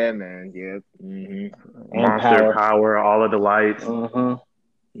 Okay. Yeah, man. Yeah. Mm-hmm. And Monster, Power, All of the Lights.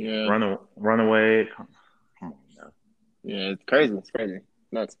 Yeah. Runaway. Come on, man. Yeah, it's crazy. It's crazy.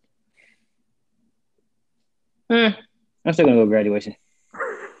 Nuts. I'm still gonna go Graduation.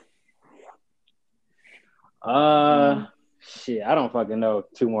 Shit, I don't fucking know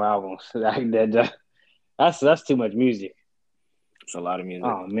 2 more albums. That's too much music. It's a lot of music.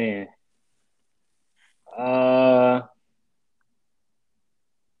 Oh man.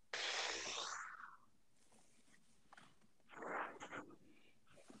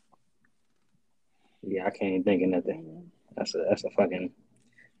 Yeah, I can't even think of nothing. That's a fucking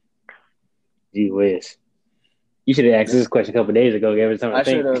gee whiz. You should have asked this question a couple of days ago. Every time I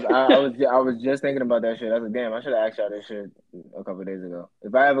should have. I was just thinking about that shit. I was like, damn, I should have asked y'all this shit a couple of days ago.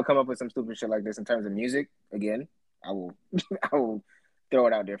 If I ever come up with some stupid shit like this in terms of music again, I will throw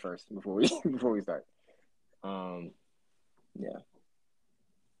it out there first before we start. Yeah,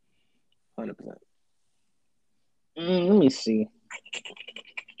 100%. Let me see.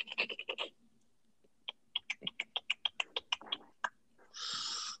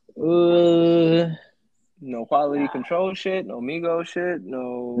 No quality control shit, no Migos shit,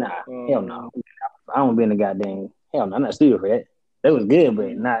 no. Hell no. I don't be in the goddamn. Hell no, I'm not studio for that. That was good, but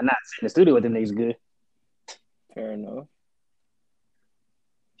not sitting in the studio with them niggas good. Fair enough.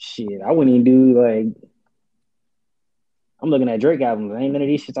 Shit, I wouldn't even do like. I'm looking at Drake albums. Ain't none of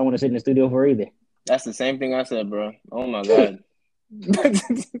these shits I want to sit in the studio for either. That's the same thing I said, bro. Oh my God.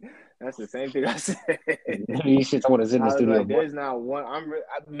 That's the same thing I said. These shits I want to sit in the studio. Like, there's not one.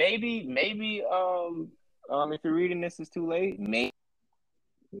 Maybe. If you're reading this, it's too late. Maybe.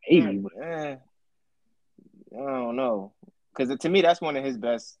 I don't know, because to me that's one of his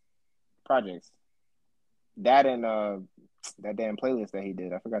best projects. That and that damn playlist that he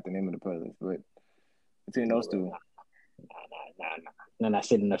did. I forgot the name of the playlist, but between those two, no, not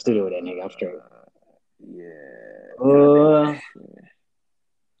sitting in the studio with that nigga. I'm straight. Yeah.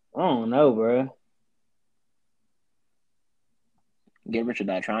 I don't know, bro. Get Rich or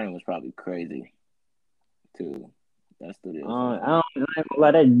Die Trying was probably crazy too. That studio. I ain't gonna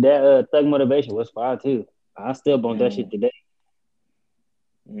lie, that Thug Motivation was fire too. I still bump that shit today.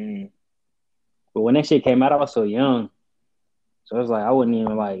 But when that shit came out, I was so young, so it was like I wouldn't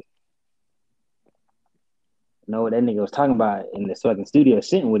even like know what that nigga was talking about in the fucking studio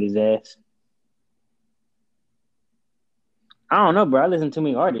sitting with his ass. I don't know, bro. I listen to too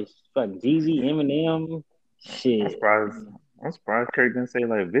many artists. Fucking Jeezy, Eminem, shit. I'm surprised Kerry didn't say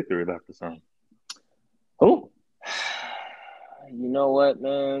like Victory Lap or something. Who? You know what,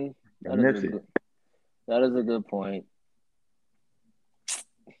 man? That is a good point.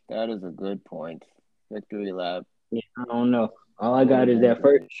 That is a good point. Victory Lap. Yeah, I don't know. All I got is that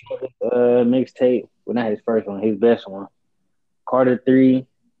first mixtape. Well, not his first one, his best one. Carter 3.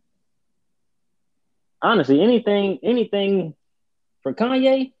 Honestly, anything for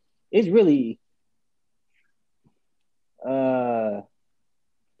Kanye, it's really man,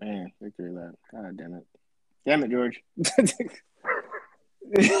 Victory Lap. God damn it. Damn it, George.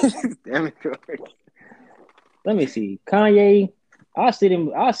 Damn it, George. Let me see. Kanye, I'll sit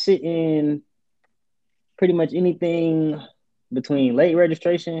in pretty much anything between Late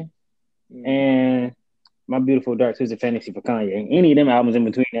Registration and My Beautiful Dark Twisted Fantasy for Kanye. Any of them albums in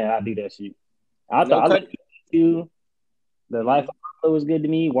between that, I'll do that shit. I No thought I cut. like you. The Life of Pablo was good to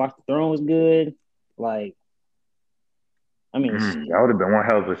me. Watch the Throne was good. Like, I mean, That would have been one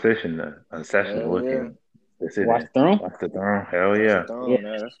hell of a session to Hell look yeah. in. To sit Watch in. the Throne. Watch the throne. Hell Watch the yeah. Yeah, Throne.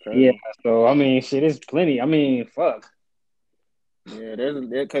 That's yeah. crazy. So I mean, shit, it's plenty. I mean, fuck. Yeah, there's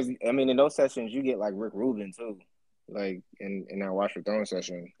because I mean in those sessions you get like Rick Rubin too, like in that Watch the Throne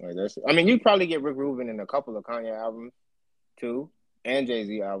session. Like that's I mean you probably get Rick Rubin in a couple of Kanye albums too, and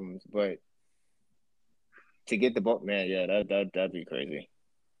Jay-Z albums, but to get the book, man, yeah, that'd be crazy.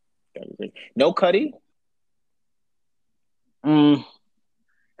 That'd be crazy. No Cuddy. Mm,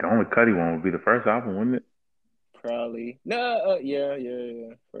 The only Cuddy one would be the first album, wouldn't it? Probably. No,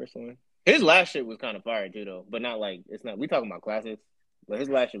 yeah. First one. His last shit was kind of fire too, though. But not like it's not. We talking about classics, but his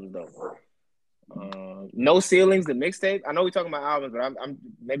last shit was dope. No Ceilings, the mixtape. I know we talking about albums, but I'm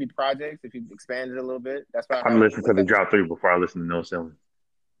maybe projects. If you expand it a little bit, that's why I I'm have. listening to What's the that? drop 3 before I listen to No Ceiling.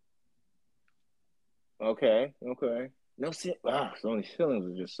 Okay. No Sony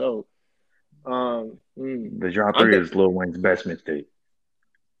Ceilings is just so. The drop I'm 3 think. is Lil Wayne's best mixtape.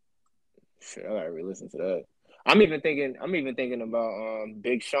 Shit, I gotta re-listen to that. I'm even thinking about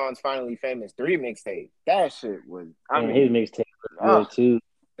Big Sean's Finally Famous 3 mixtape. That shit was. I and his mean, mixtape was ah, good too.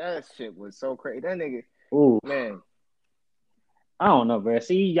 that shit was so crazy. That nigga, Ooh, man. I don't know, bro.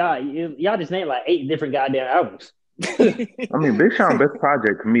 See, y'all just named like 8 different goddamn albums. I mean, Big Sean best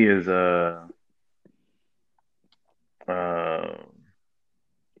project to me is uh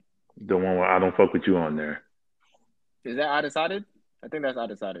the one where I Don't Fuck With You on there. Is that I Decided? I think that's I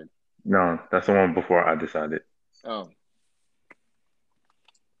Decided. No, that's the one before I Decided. Oh.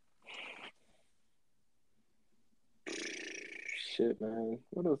 Shit, man.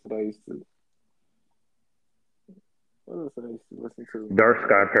 What else did I used to? What else did I used to listen to? Dark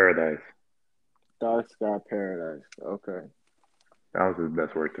Sky Paradise. Dark Sky Paradise. Okay. That was his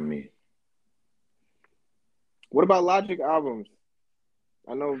best work to me. What about Logic albums?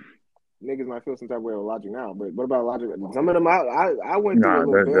 I know niggas might feel some type of way with Logic now, but what about Logic? Some of them I went through a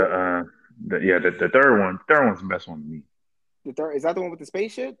Nah, little bit. the third one's the best one to me. The third is that the one with the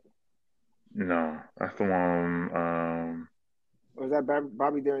space shit? No, that's the one. Or is that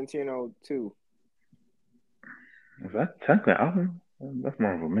Bobby Tarantino too? Is that technically an album? That's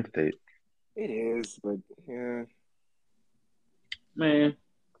more of a mixtape. It is, but yeah. Man,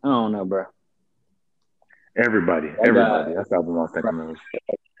 I don't know, bro. Everybody. That's the album I'm thinking of.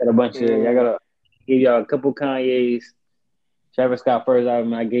 Got a bunch of. I gotta give y'all a couple Kanye's. Travis Scott first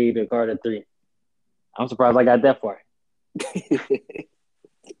album. I gave the Carter 3. I'm surprised I got that far.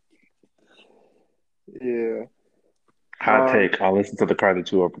 Yeah. Hot take. I'll listen to the Carter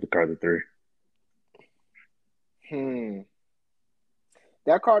 2 over the Carter 3.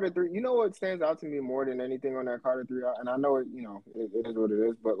 That Carter 3, you know what stands out to me more than anything on that Carter 3, and I know it, it is what it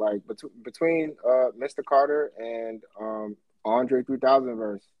is, but like between Mr. Carter and Andre 3000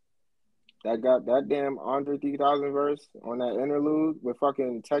 verse, that damn Andre 3000 verse on that interlude with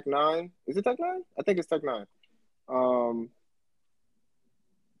fucking Tech Nine. Is it Tech Nine? I think it's Tech Nine.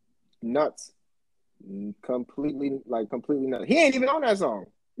 Nuts. Completely nuts. He ain't even on that song.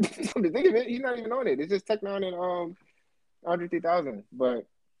 Come to think of it, he's not even on it. It's just Tech Nine and Andre 3000. But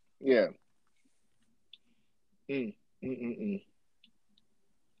yeah. And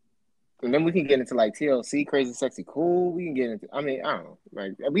then we can get into like TLC, Crazy Sexy Cool. We can get into. I mean, I don't know.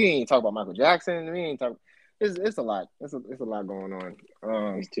 Like we ain't talk about Michael Jackson. We ain't talk. It's a lot. It's a lot going on.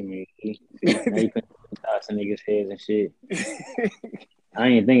 It's too many. See, now you put thoughts in niggas' heads and shit. I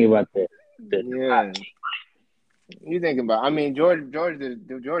ain't thinking about that. Yeah. You thinking about? I mean, George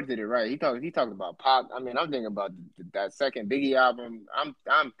did it right. He talked about pop. I mean, I'm thinking about that second Biggie album. I'm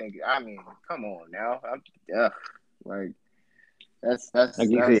thinking. I mean, come on now. Like that's like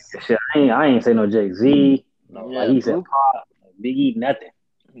you said, shit. I ain't say no Jay-Z. No, yeah, like he said, pop, Biggie, nothing.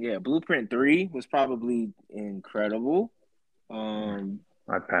 Yeah, Blueprint 3 was probably incredible.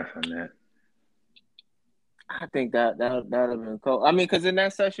 I'd pass on that. I think that have been cool. I mean, because in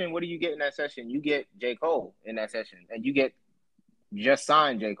that session, what do you get in that session? You get J. Cole in that session, and you get just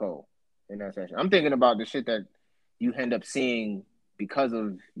signed J. Cole in that session. I'm thinking about the shit that you end up seeing because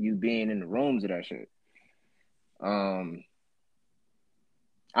of you being in the rooms of that shit.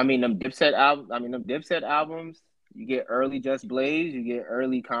 I mean, them Dipset albums. You get early Just Blaze. You get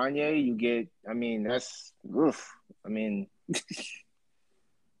early Kanye. You get. I mean, that's oof. I mean,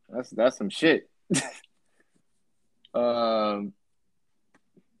 that's some shit. I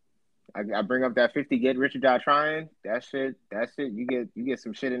bring up that 50 Get Rich or Die Trying. That shit. You get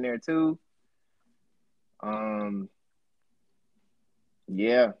some shit in there too.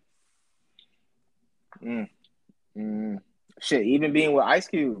 Yeah. Shit. Even being with Ice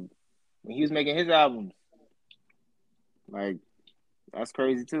Cube. when he was making his albums. Like, that's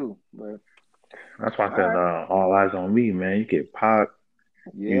crazy too. But That's why I all said right, all eyes on me, man. You get Pac,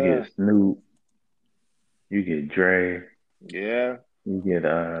 you yeah, get Snoop, you get Dre, yeah. you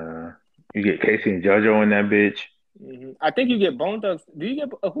get Casey and JoJo in that bitch. I think you get Bone Thugs. Do you get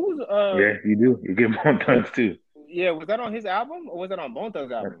who's Yeah, you do. You get Bone Thugs too. Yeah, was that on his album or was that on Bone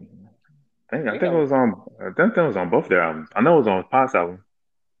Thugs album? I I think think it that was. was on. I think that was on both their albums. I know it was on Pac's album.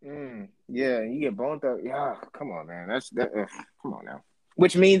 Yeah, you get Bone Thugs. Yeah, come on, man. That's that. Come on now.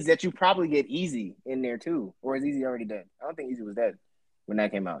 Which means that you probably get Easy in there too, or is Easy already dead? I don't think Easy was dead when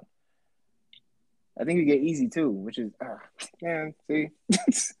that came out. I think you get Easy too, which is man. See,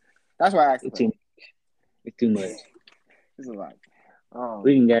 that's why I asked the question. It's too much. It's a lot.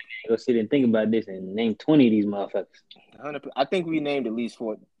 We can go sit and think about this and name 20 of these motherfuckers. I think we named at least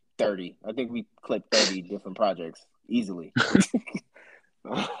 30. I think we clipped 30 different projects easily.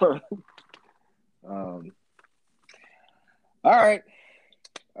 All right.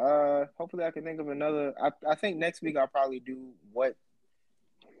 Hopefully I can think of another. I think next week I'll probably do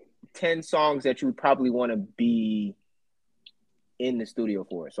 10 songs that you would probably want to be in the studio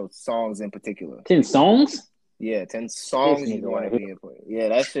for. So songs in particular. 10 songs? Yeah, 10 songs you want to be in for. Yeah,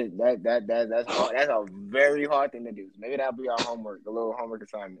 that's hard. That's a very hard thing to do. Maybe that'll be our homework, a little homework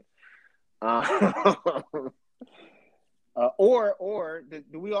assignment. Or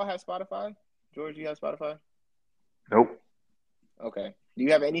do we all have Spotify? George, you have Spotify? Nope. Okay. Do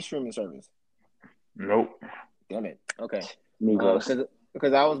you have any streaming service? Nope. Damn it. Okay.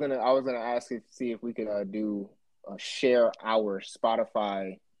 Because I was gonna ask see if we could share our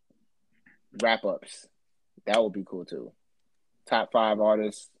Spotify wrap ups. That would be cool too. Top 5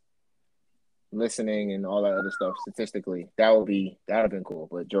 artists listening and all that other stuff statistically. That would have been cool.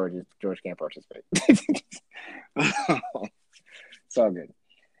 But George can't participate. It's all good.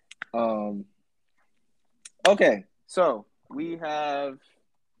 Okay, so we have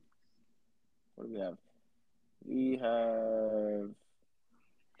what do we have? We have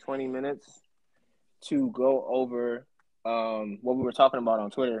 20 minutes to go over what we were talking about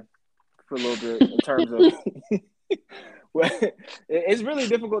on Twitter for a little bit in terms of well, it's really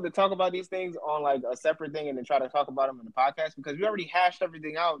difficult to talk about these things on like a separate thing and then try to talk about them in the podcast because we already hashed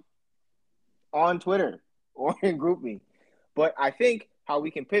everything out on Twitter or in GroupMe. But I think how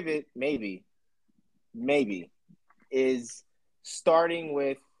we can pivot maybe is starting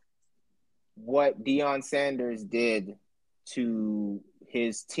with what Deion Sanders did to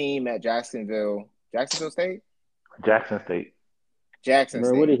his team at Jacksonville State? Jackson State.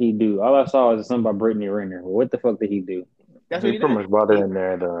 Bro, what did he do? All I saw was something about Brittany Renner. What the fuck did he do? That's what he pretty much brought her in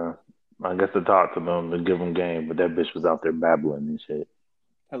there to talk to them, to give them game, but that bitch was out there babbling and shit.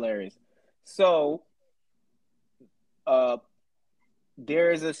 Hilarious. So,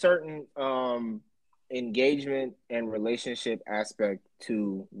 there is a certain engagement and relationship aspect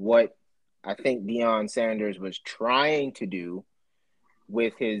to what I think Deion Sanders was trying to do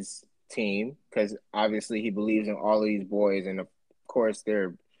with his team, because obviously he believes in all of these boys, and of course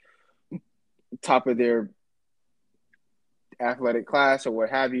they're top of their athletic class or what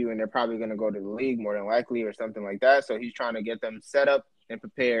have you, and they're probably going to go to the league more than likely or something like that. So he's trying to get them set up and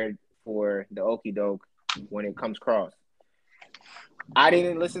prepared for the okie doke when it comes across. I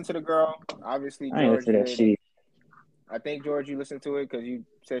didn't listen to the girl. Obviously, George did. I think, George, you listened to it because you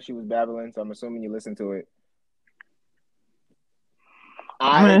said she was babbling, so I'm assuming you listened to it. Go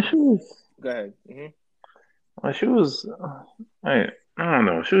ahead. Mm-hmm. Well, she was, I don't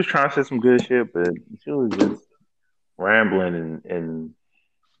know. She was trying to say some good shit, but she was just rambling and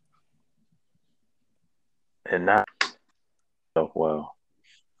not so well.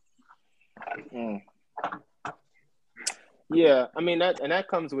 Yeah, I mean that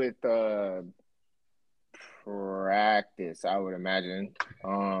comes with practice, I would imagine.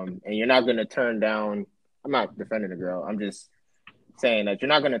 And you're not going to turn down. I'm not defending the girl. I'm just saying that you're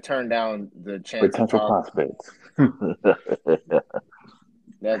not going to turn down the chance potential prospects.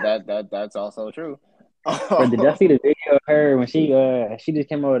 That's also true. But did y'all see the video of her when she just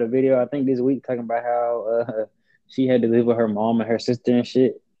came out with a video, I think this week, talking about how she had to live with her mom and her sister and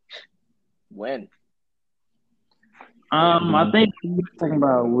shit? When? I think we were talking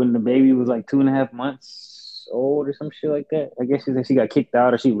about when the baby was like 2.5 months old or some shit like that. I guess she got kicked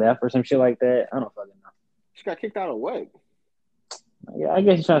out or she left or some shit like that. I don't fucking know. She got kicked out of what? Yeah, I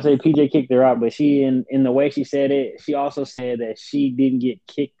guess she's trying to say PJ kicked her out, but she in the way she said it, she also said that she didn't get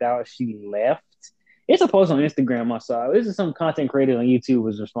kicked out, she left. It's a post on Instagram I saw. This is some content creator on YouTube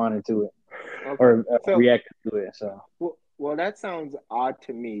was responding to it or reacting to it. So well, that sounds odd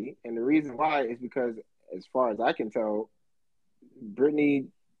to me, and the reason why is because, as far as I can tell, Brittany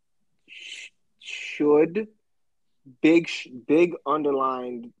should big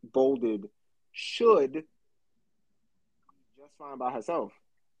underlined bolded should be just fine by herself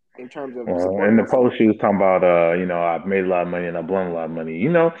in terms of In supporting the herself. post, she was talking about, I've made a lot of money and I've blown a lot of money.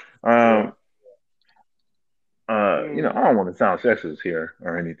 Yeah. I don't want to sound sexist here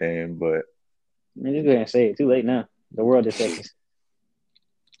or anything, but Man, just go ahead and say it. Too late now. The world is sexist.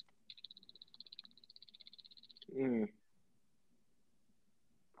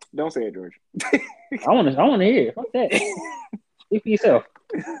 Don't say it, George. I want to hear it. Fuck that. Speak for yourself.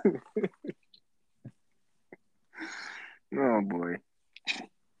 Oh boy.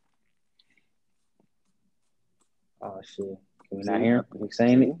 Oh shit. Can we not hear him? He's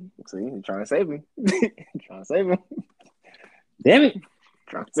saying it. See, he's trying to save him. Trying to save him. Damn it.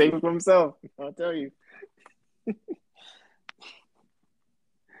 Trying to save him from himself. I'll tell you.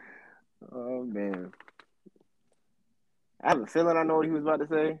 Oh man. I have a feeling I know what he was about to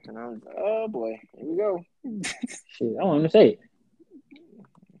say. And I was like, oh boy, here we go. Shit, I want him to say it.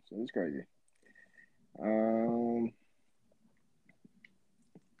 He's crazy. Let me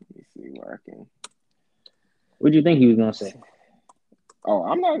see where I can. What do you think he was gonna say? Oh,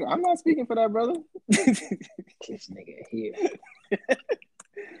 I'm not speaking for that, brother. This nigga here. I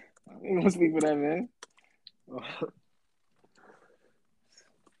ain't gonna speak for that, man.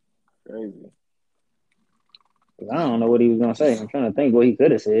 Crazy. I don't know what he was gonna say. I'm trying to think what he could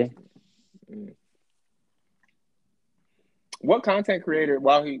have said. What content creator,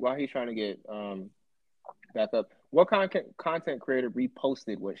 while he's trying to get back up, what content creator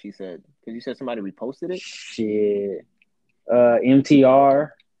reposted what she said? Because you said somebody reposted it. Shit.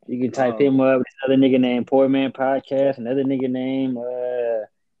 MTR. You can type him up. This other nigga named Poor Man Podcast. Another nigga named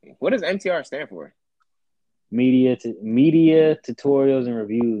what does MTR stand for? Media Tutorials and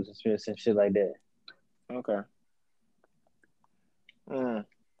Reviews and some shit like that. Okay.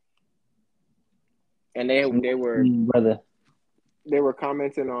 And they were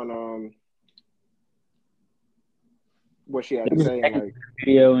commenting on what she had to say, like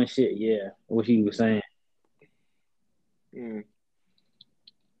video and shit. Yeah, what she was saying. I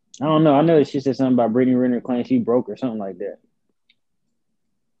don't know. I know she said something about Brittany Renner claiming she broke or something like that.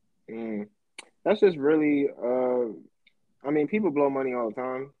 That's just really. I mean, people blow money all the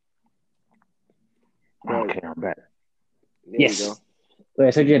time. Okay, I'm back. Yes. You go. Go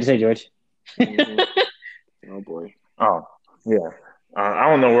ahead. So what you had to say, George? Oh boy. Oh yeah. I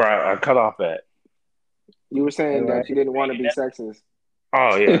don't know where I cut off at. You were saying that you didn't want to be sexist.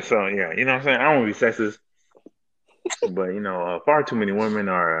 Oh yeah. So yeah, you know what I'm saying? I don't want to be sexist, but far too many women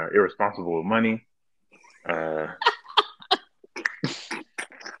are irresponsible with money.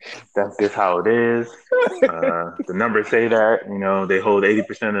 That's just how it is. The numbers say that, they hold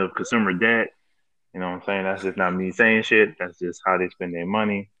 80% of consumer debt. You know what I'm saying? That's just not me saying shit. That's just how they spend their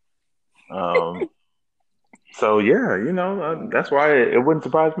money. So yeah, that's why it wouldn't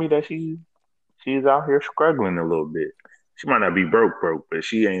surprise me that she's out here struggling a little bit. She might not be broke, but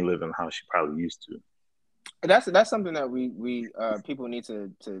she ain't living how she probably used to. That's something that we people need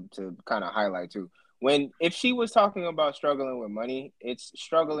to kind of highlight too. If she was talking about struggling with money, it's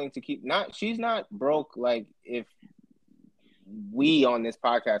struggling to she's not broke like if we on this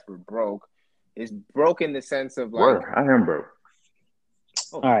podcast were broke. It's broke in the sense of like I am broke.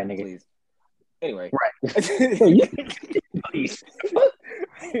 Oh, all right, nigga. Please. Anyway. Right.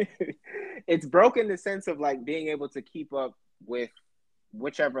 It's broke in the sense of like being able to keep up with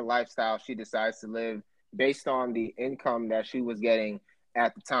whichever lifestyle she decides to live based on the income that she was getting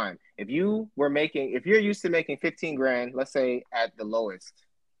at the time. If you're used to making 15 grand, let's say at the lowest,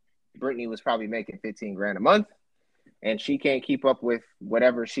 Brittany was probably making 15 grand a month, and she can't keep up with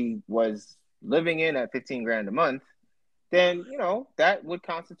whatever she was living in at 15 grand a month, then, that would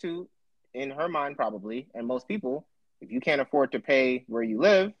constitute, in her mind probably, and most people, if you can't afford to pay where you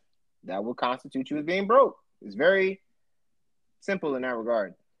live, that would constitute you as being broke. It's very simple in that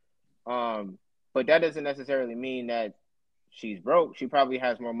regard. But that doesn't necessarily mean that she's broke. She probably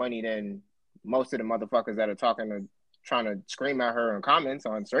has more money than most of the motherfuckers that are trying to scream at her in comments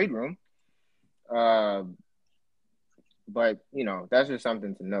on Straight Room. But, that's just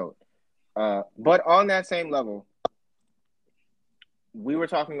something to note. But on that same level, we were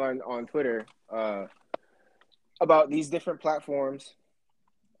talking on Twitter about these different platforms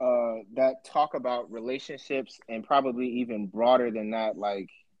that talk about relationships and probably even broader than that, like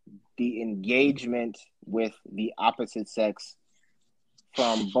the engagement with the opposite sex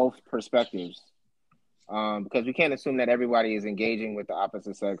from both perspectives. Because we can't assume that everybody is engaging with the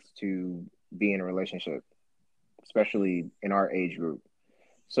opposite sex to be in a relationship, especially in our age group.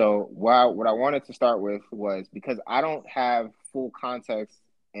 So what I wanted to start with was, because I don't have full context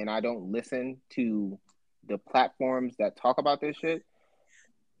and I don't listen to the platforms that talk about this shit,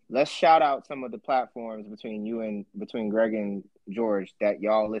 let's shout out some of the platforms between Greg and George that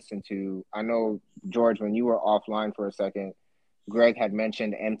y'all listen to. I know, George, when you were offline for a second, Greg had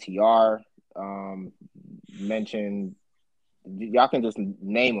mentioned MTR, mentioned, y'all can just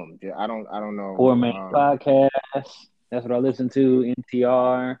name them. I don't know. Poor Man Podcast. That's what I listen to.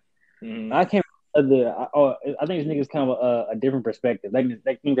 NTR. Mm-hmm. I can't remember I think this nigga's kind of a different perspective. I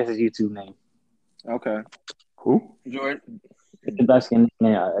think that's his YouTube name. Okay. Who? George. It's a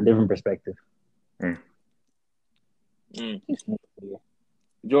name, a different perspective.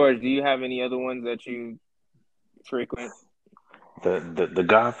 George, do you have any other ones that you frequent? The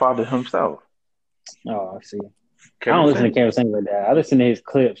Godfather himself. Oh, I see. Kevin I don't listen Samuels. to Kevin Samuels like that. I listen to his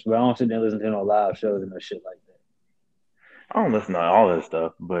clips, but I don't sit there and listen to no live shows and no shit like that. I don't listen to all that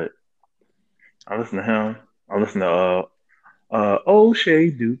stuff, but I listen to him. I listen to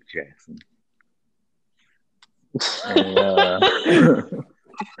O'Shea Duke Jackson. And,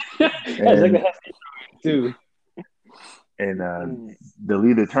 too. And the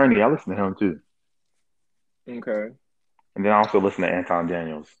lead attorney, I listen to him too. Okay. And then I also listen to Anton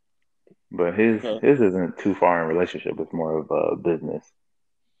Daniels. But his isn't too far in relationship. It's more of a business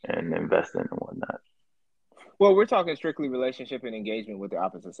and investing and whatnot. Well, we're talking strictly relationship and engagement with the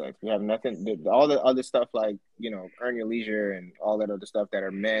opposite sex. We have nothing, all the other stuff like, earn your leisure and all that other stuff that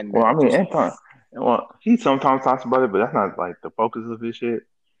are men. Well, I mean, Anton, he sometimes talks about it, but that's not like the focus of his shit.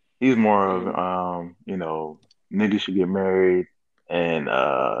 He's more of, niggas should get married, and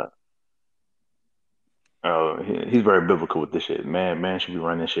he's very biblical with this shit. Man should be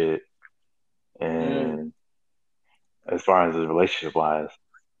running shit, and as far as his relationship wise,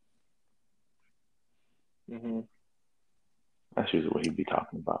 that's usually what he'd be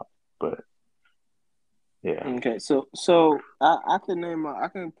talking about. But yeah. Okay, so I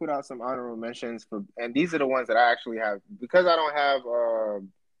can put out some honorable mentions and these are the ones that I actually have because I don't have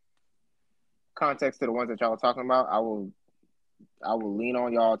context to the ones that y'all are talking about. I will lean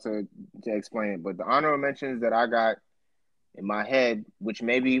on y'all to explain it. But the honorable mentions that I got in my head, which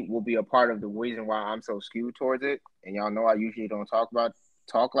maybe will be a part of the reason why I'm so skewed towards it, and y'all know I usually don't talk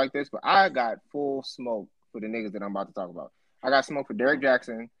like this, but I got full smoke for the niggas that I'm about to talk about. I got smoke for Derek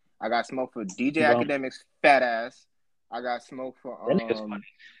Jackson. I got smoke for DJ Academics fat ass. I got smoke for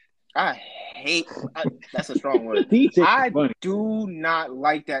that's a strong word. I do not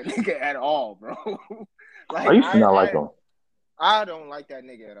like that nigga at all, bro. Like I used to not like him. I don't like that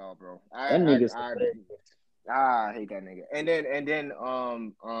nigga at all, bro. I hate that nigga. And then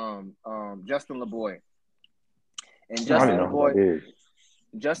Justin LeBoy. And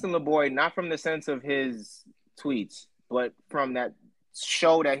Justin LeBoy, not from the sense of his tweets, but from that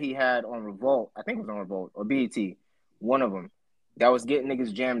show that he had on Revolt. I think it was on Revolt or BET, one of them, that was getting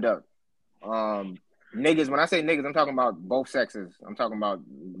niggas jammed up. Niggas, when I say niggas, I'm talking about both sexes. I'm talking about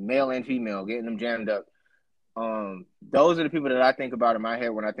male and female, getting them jammed up. Those are the people that I think about in my head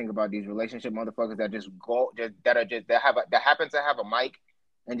when I think about these relationship motherfuckers that just that happen to have a mic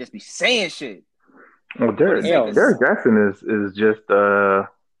and just be saying shit. Well, Derek Jackson is just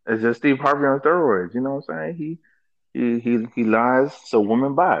Steve Harvey on steroids. You know what I'm saying? He lies so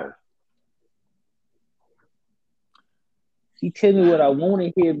women buy. He tell me what I want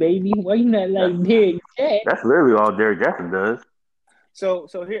to hear, baby. Why you not like Derek Jackson? That's literally all Derek Jackson does. So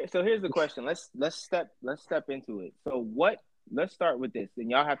here's the question. Let's step into it. So let's start with this, and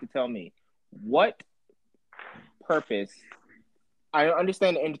y'all have to tell me what purpose. I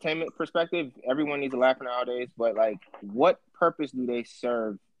understand the entertainment perspective. Everyone needs a laugh nowadays, but like, what purpose do they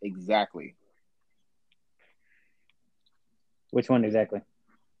serve exactly? Which one exactly?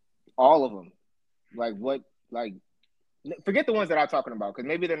 All of them. Like what? Like, forget the ones that I'm talking about because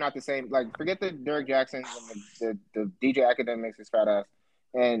maybe they're not the same. Like, forget the Derek Jackson and the DJ Academics is fat ass.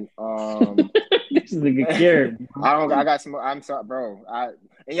 And this is a good character. I'm sorry, bro.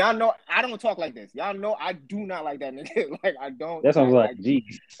 And y'all know I don't talk like this. Y'all know I do not like that nigga. Like I don't. That sounds like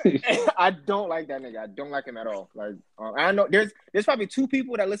geez. I don't like that nigga. I don't like him at all. Like I know there's probably two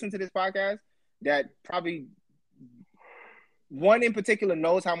people that listen to this podcast that probably one in particular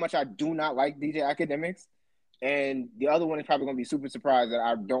knows how much I do not like DJ Academics, and the other one is probably gonna be super surprised that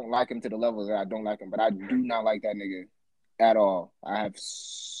I don't like him to the level that I don't like him. But I do not like that nigga at all. I have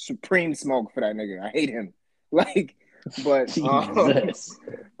supreme smoke for that nigga. I hate him. Like, but so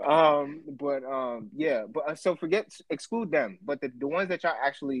exclude them. But the ones that y'all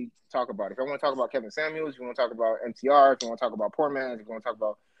actually talk about. If I want to talk about Kevin Samuels, if you want to talk about MTR, if you want to talk about Poor Man, if you want to talk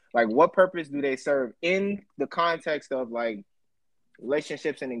about like what purpose do they serve in the context of like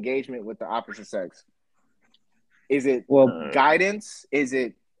relationships and engagement with the opposite sex? Is it guidance? Is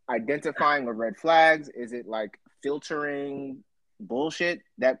it identifying of red flags? Is it like filtering bullshit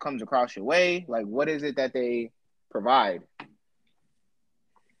that comes across your way? Like, what is it that they provide?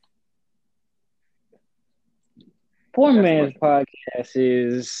 Poor That's the Man's question. podcast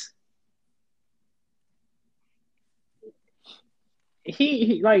is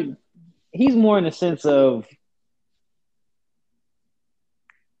he like he's more in the sense of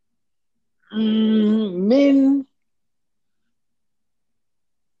men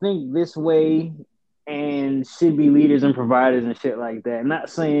think this way and should be leaders and providers and shit like that. I'm not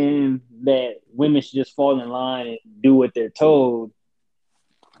saying that women should just fall in line and do what they're told,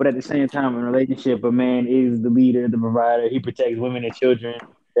 but at the same time, in a relationship, a man is the leader, the provider. He protects women and children.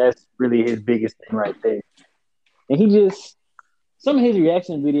 That's really his biggest thing right there. And he just some of his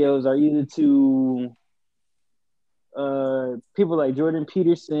reaction videos are either to people like Jordan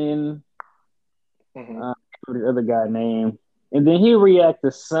Peterson, Mm-hmm. the other guy name, and then he react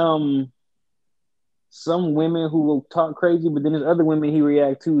to some women who will talk crazy, but then there's other women he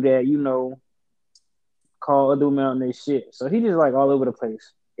react to that call other women out on their shit. So he just like all over the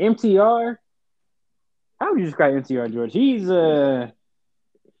place. MTR, how would you describe MTR, George? He's I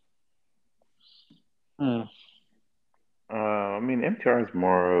mean, MTR is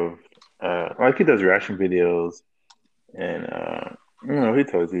more of like he does reaction videos, and he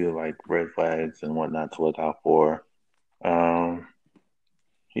tells you like red flags and whatnot to look out for. Um,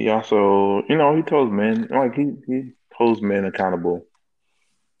 he also, he tells men like he holds men accountable,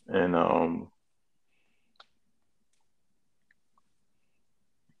 and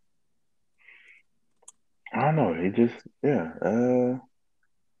I don't know. He just yeah,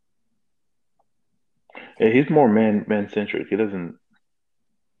 he's more man centric. He doesn't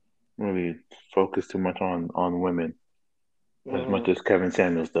really focus too much on women as much Mm-hmm. as Kevin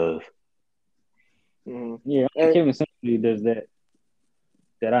Samuels does. Mm-hmm. yeah, And Kevin simply does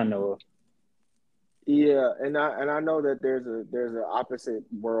that I know of. yeah, and I know that there's an opposite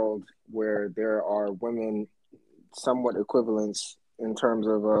world where there are women somewhat equivalents in terms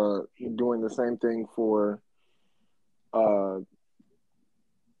of doing the same thing for uh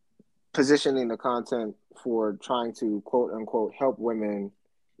positioning the content for trying to quote unquote help women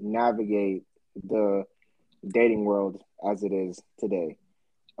navigate the dating world as it is today.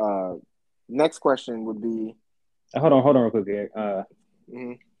 Uh, Next question would be, Hold on, real quick, Eric.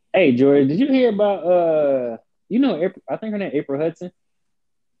 mhm. Hey, George, did you hear about April, I think her name April Hudson.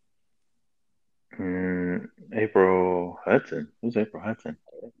 April Hudson. Who's April Hudson?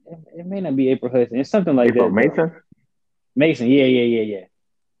 It may not be April Hudson. It's something like April that though. Mason? Mason, yeah.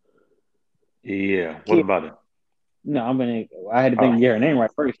 Yeah. What Kid, about it? no, I had to think Oh, to get her name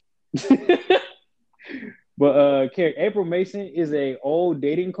right first. But April Mason is a old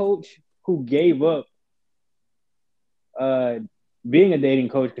dating coach who gave up uh being a dating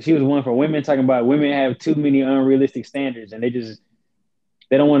coach because she was one for women, talking about women have too many unrealistic standards and they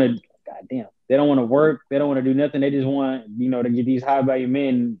don't want to goddamn they don't want to work, they don't want to do nothing, they just want to get these high value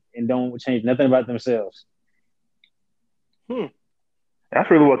men and don't change nothing about themselves. Hmm. that's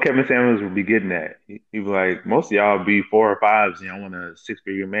really what Kevin Samuels would be getting at. He was like, most of y'all be 4 or 5s, and y'all want a 6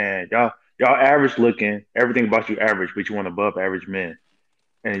 figure man. Y'all average looking, everything about you average, but you want above average men,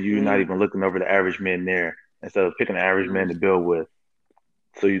 and you're not Mm-hmm. even looking over the average men there instead of picking an average man to build with,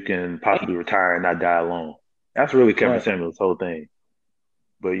 so you can possibly retire and not die alone. That's really Kevin Right. Samuels' whole thing.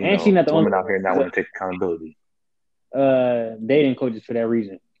 But And she's not the only women out here not want to take accountability. dating coaches for that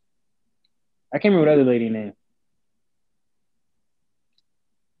reason. I can't remember the other lady name.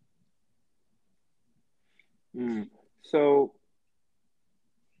 Mm. So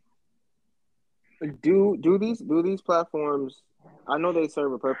do these platforms? I know they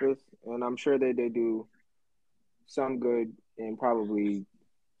serve a purpose, and I'm sure they do some good and probably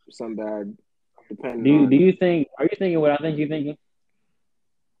some bad, Do depending you do on you think are you thinking what I think you're thinking?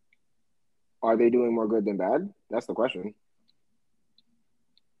 are they doing more good than bad? That's the question.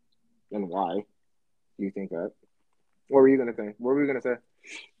 And why do you think that? What were you gonna think? What were you gonna say?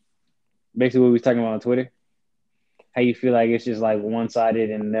 Basically what we was talking about on Twitter. How you feel like it's just like one sided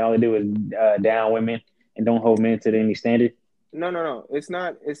and all they do is down women and don't hold men to any standard. No. It's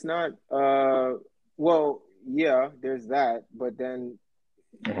not. It's not. Well, yeah. There's that, but then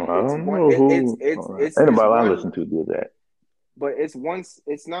Well, I it's don't one. know who. It's Anybody I one. listen to do that. But it's once.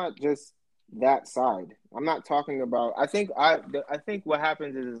 It's not just that side. I'm not talking about. I think what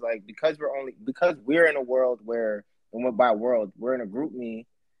happens is like because we're in a world where, and what by world we're in a group me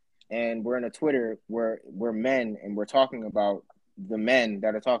and we're in a Twitter where we're men and we're talking about the men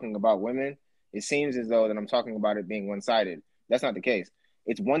that are talking about women. It seems as though that I'm talking about it being one sided. That's not the case.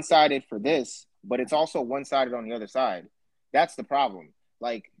 It's one sided for this, but it's also one sided on the other side. That's the problem.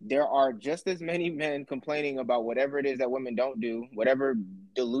 Like, there are just as many men complaining about whatever it is that women don't do, whatever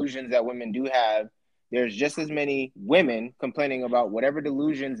delusions that women do have. There's just as many women complaining about whatever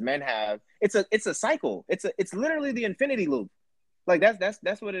delusions men have. It's a cycle. It's literally the infinity loop. Like,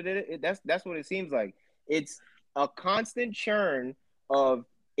 that's what it is. That's what it seems like. It's a constant churn of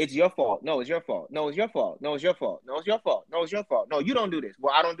it's your fault. No, it's your fault. No, it's your fault. No, it's your fault. No, it's your fault. No, it's your fault. No, you don't do this.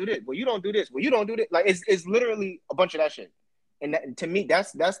 Well, I don't do this. Well, you don't do this. Well, you don't do this. Like, it's literally a bunch of that shit. And that, to me,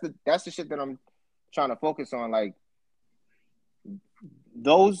 that's the shit that I'm trying to focus on. Like,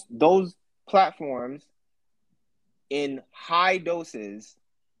 those platforms in high doses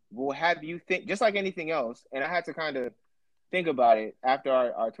will have you think, just like anything else. And I had to kind of think about it after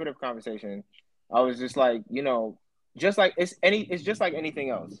our Twitter conversation. I was just like, just like it's just like anything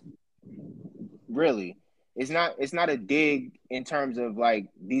else. Really. It's not a dig in terms of like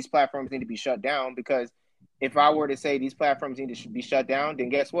these platforms need to be shut down, because if I were to say these platforms need to be shut down, then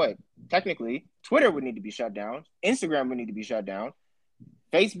guess what? Technically, Twitter would need to be shut down. Instagram would need to be shut down.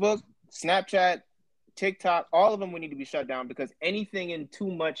 Facebook, Snapchat, TikTok, all of them would need to be shut down, because anything in too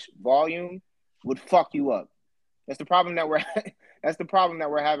much volume would fuck you up. That's the problem that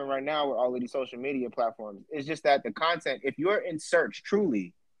we're having right now with all of these social media platforms. It's just that the content, if you're in search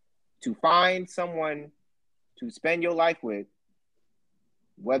truly to find someone to spend your life with,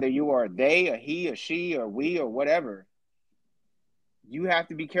 whether you are they, or he, or she, or we, or whatever, you have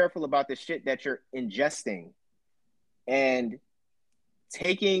to be careful about the shit that you're ingesting. And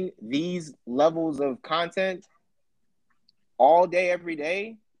taking these levels of content all day, every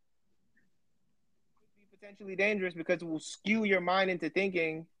day, could be potentially dangerous, because it will skew your mind into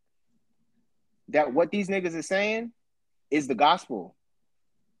thinking that what these niggas are saying is the gospel.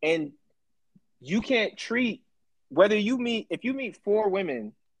 And you can't treat, if you meet 4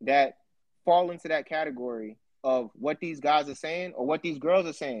 women that fall into that category of what these guys are saying or what these girls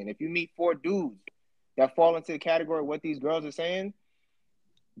are saying, if you meet 4 dudes that fall into the category of what these girls are saying,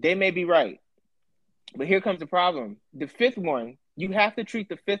 they may be right. But here comes the problem. The 5th one, you have to treat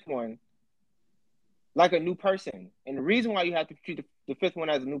the 5th one like a new person. And the reason why you have to treat the 5th one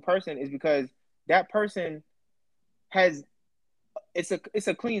as a new person is because that person it's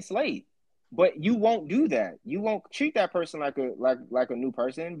a clean slate. But you won't do that. You won't treat that person like a new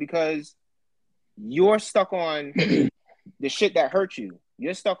person, because you're stuck on the shit that hurt you.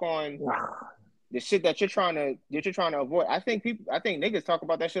 You're stuck on the shit that you're trying to avoid. I think niggas talk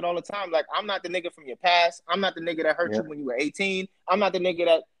about that shit all the time. Like, I'm not the nigga from your past. I'm not the nigga that hurt you when you were 18. I'm not the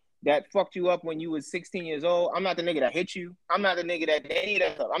nigga that fucked you up when you was 16 years old. I'm not the nigga that hit you. I'm not the nigga that did any of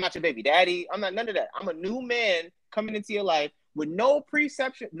that stuff. I'm not your baby daddy. I'm not none of that. I'm a new man coming into your life with no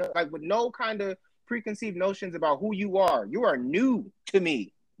preception, with no kind of preconceived notions about who you are. You are new to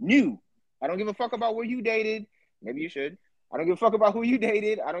me. New. I don't give a fuck about where you dated. Maybe you should. I don't give a fuck about who you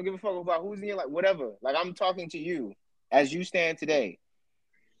dated. I don't give a fuck about who's in your life, whatever. Like, I'm talking to you as you stand today.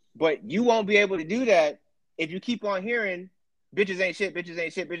 But you won't be able to do that if you keep on hearing bitches ain't shit, bitches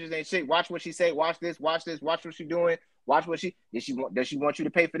ain't shit, bitches ain't shit. Watch what she say. Watch this. Watch what she doing. Watch what does she want you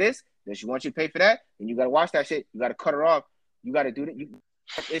to pay for this? Does she want you to pay for that? And you got to watch that shit. You got to cut her off. You got to do that.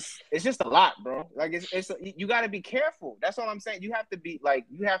 It's just a lot, bro. Like, you got to be careful. That's all I'm saying. You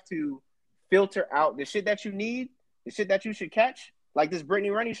have to filter out the shit that you need, the shit that you should catch. Like this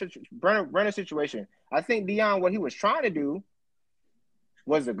Brittany Renner situation. I think beyond what he was trying to do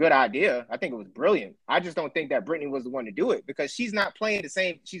was a good idea. I think it was brilliant. I just don't think that Brittany was the one to do it, because she's not playing the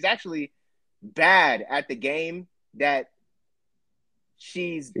same. She's actually bad at the game that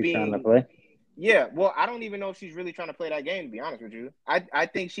she's being trying to play. Yeah, well, I don't even know if she's really trying to play that game, to be honest with you. I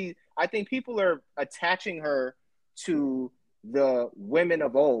think people are attaching her to the women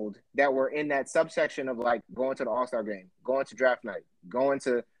of old that were in that subsection of like going to the All-Star game, going to draft night, going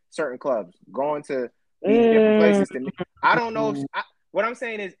to certain clubs, going to these different places. I don't know. What I'm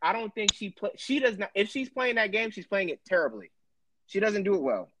saying is, I don't think she does not. If she's playing that game, she's playing it terribly. She doesn't do it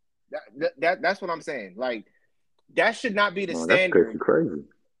well. That's what I'm saying. Like, that should not be the standard. That's crazy.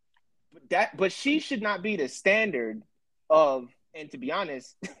 But she should not be the standard of. And to be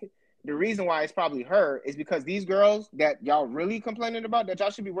honest, the reason why it's probably her is because these girls that y'all really complaining about, that y'all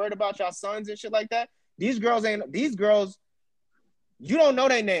should be worried about y'all sons and shit like that. These girls, you don't know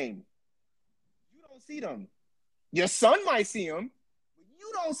their name. You don't see them. Your son might see them, but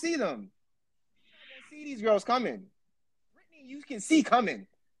you don't see them. You don't see these girls coming. Brittany, you can see coming.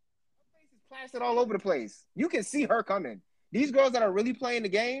 Her face is plastered all over the place. You can see her coming. These girls that are really playing the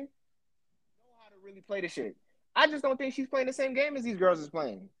game know how to really play the shit. I just don't think she's playing the same game as these girls is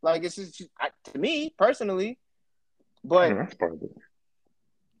playing. Like, it's just to me personally, but that's part of it.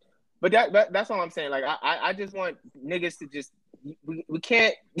 But that's all I'm saying. Like, I just want niggas to just we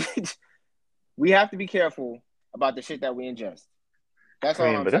can't. We have to be careful about the shit that we ingest. That's all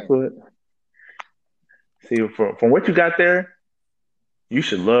I'm But that's saying. what. See, from what you got there, you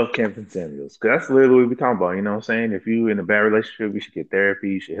should love Kevin Samuels. Because that's literally what we're talking about. You know what I'm saying? If you in a bad relationship, you should get therapy.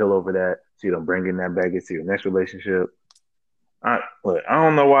 You should heal over that so you don't bring in that baggage to your next relationship. I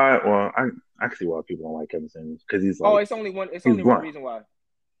don't know why. Well, I can see why people don't like Kevin Samuels because he's like It's only one. It's he's only one blunt. reason why.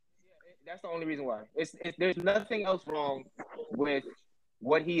 That's the only reason why. There's nothing else wrong with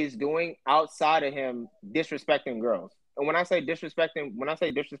what he is doing outside of him disrespecting girls. And when I say disrespecting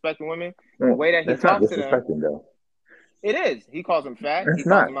women, the way that he That's not talks to them, disrespecting though. it is. He calls them fat. He It's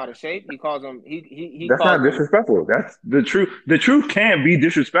calls not. them out of shape. He calls them. He That's calls not them disrespectful. That's the truth. The truth can't be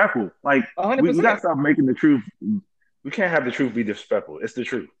disrespectful. Like 100%. we gotta stop making the truth. We can't have the truth be disrespectful. It's the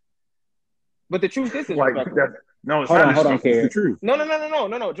truth. But the truth is Like disrespectful. no, it's not disrespectful. It's the truth.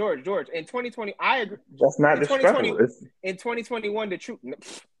 No, George. In 2020, I agree. That's not disrespectful. In 2021, the truth.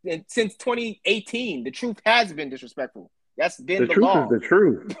 Since 2018, the truth has been disrespectful. That's been the truth law. is the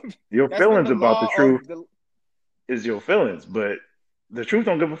truth. Your feelings about the truth is your feelings, but the truth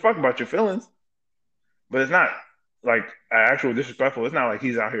don't give a fuck about your feelings. But it's not like actual disrespectful. It's not like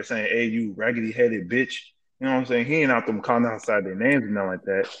he's out here saying, "Hey, you raggedy headed bitch." You know what I'm saying? He ain't out them calling outside their names and nothing like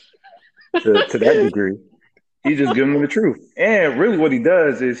that. To that degree, he just giving them the truth. And really, what he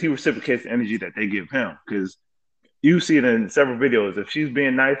does is he reciprocates the energy that they give him. Because you see it in several videos. If she's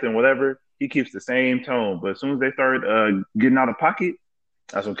being nice and whatever, he keeps the same tone. But as soon as they start getting out of pocket,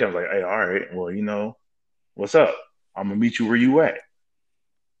 that's when Kevin's like, "Hey, all right, well, you know, what's up? I'm gonna meet you where you at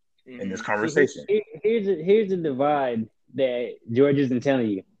in this conversation." Here's the divide that George isn't telling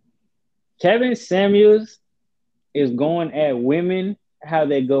you. Kevin Samuels is going at women how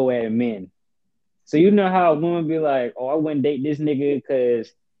they go at men. So you know how women be like, "Oh, I wouldn't date this nigga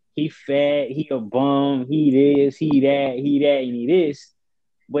because he fat, he a bum, he this, he that, and he this."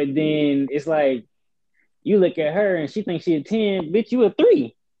 But then it's like you look at her and she thinks she a 10, bitch, you a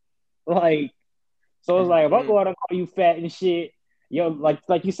 3. Like, so it's like if I go out and call you fat and shit, yo,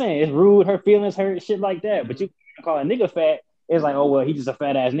 like you saying, it's rude, her feelings hurt, shit like that. But you call a nigga fat, it's like, oh well, he's just a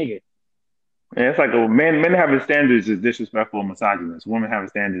fat ass nigga. And it's like men having standards is disrespectful and misogynist. Women having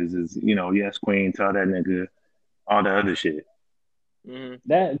standards is, you know, yes, queen, tell that nigga, all that other shit. Mm-hmm.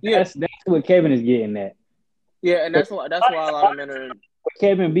 That's what Kevin is getting at. Yeah, and that's why a lot of men are.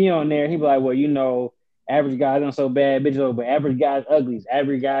 Kevin be on there, he be like, well, you know, average guys aren't so bad, bitches, but average guys ugly.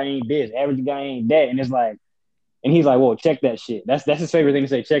 Average guy ain't this, average guy ain't that, and it's like, and he's like, well, check that shit. That's his favorite thing to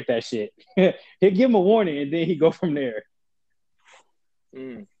say. Check that shit. He'll give him a warning, and then he go from there.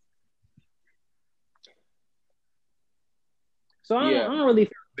 Mm. So I don't really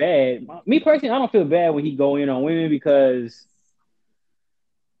feel bad. Me personally, I don't feel bad when he go in on women because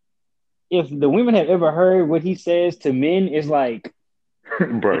if the women have ever heard what he says to men, it's like,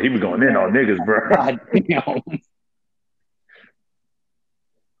 bro, he be going in on niggas, bro. God damn.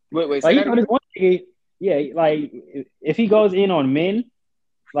 Wait, like, you know, this one nigga, yeah, like if he goes in on men,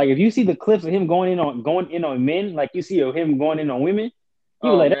 like if you see the clips of him going in on men, like you see of him going in on women,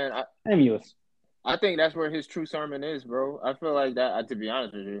 you like, man, Samuels. I think that's where his true sermon is, bro. I feel like that. To be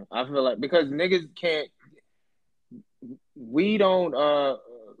honest with you, I feel like because niggas can't. We don't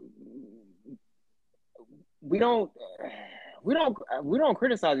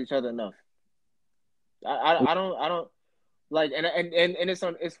criticize each other enough. I don't like and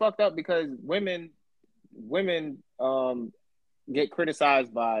it's fucked up because women get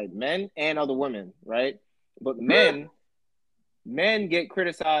criticized by men and other women, right? But men get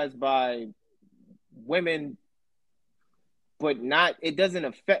criticized by women, but not. It doesn't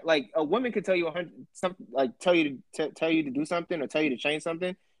affect. Like a woman could tell you something, like tell you to do something or tell you to change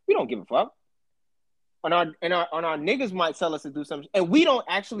something. We don't give a fuck. On our niggas might tell us to do something, and we don't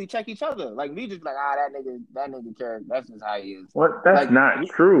actually check each other. Like we just like that nigga care. That's just how he is. What? That's like, not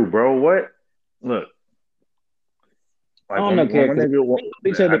true, bro. What? Look. Like, I don't know, character.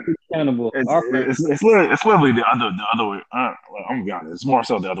 Each other accountable. It's literally the other way. I'm gonna be honest. It's more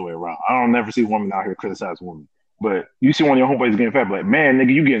so the other way around. I don't never see women out here criticize women, but you see one of your homeboys getting fat, like, man,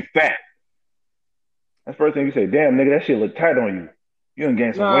 nigga, you getting fat. That's the first thing you say. Damn, nigga, that shit look tight on you. You done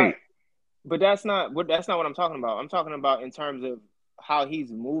gained some weight. But that's not what I'm talking about. I'm talking about in terms of how he's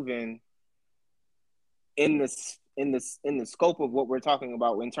moving in the scope of what we're talking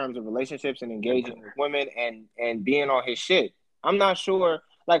about in terms of relationships and engaging with women and being on his shit. I'm not sure,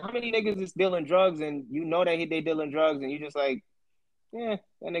 like, how many niggas is dealing drugs and you know that they dealing drugs and you just like, yeah,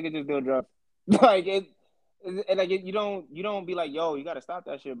 that nigga just deal drugs. Like you don't be like, yo, you gotta stop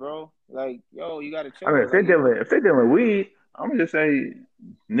that shit, bro. Like, yo, you gotta chill. I mean, if they dealing weed, I'm gonna just say,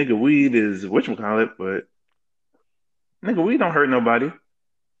 nigga, weed is whatchamacallit, but Nigga, we don't hurt nobody.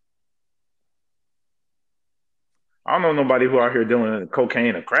 I don't know nobody who out here doing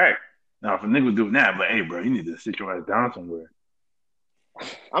cocaine or crack. Now, if a nigga was doing that, but hey, bro, you need to sit your ass down somewhere.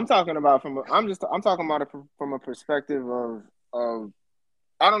 I'm talking about I'm talking about it from a perspective of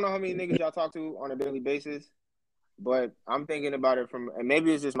I don't know how many niggas y'all talk to on a daily basis, but I'm thinking about it from, and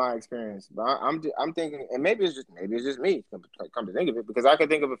maybe it's just my experience, but I'm thinking, and maybe it's just me. Come to think of it, because I can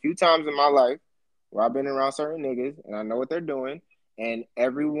think of a few times in my life where I've been around certain niggas and I know what they're doing, and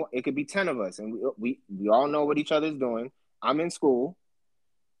everyone, it could be 10 of us, and we all know what each other's doing. I'm in school.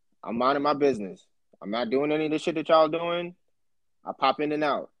 I'm minding my business. I'm not doing any of the shit that y'all doing. I pop in and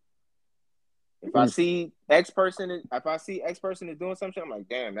out. If I see X person is doing something, I'm like,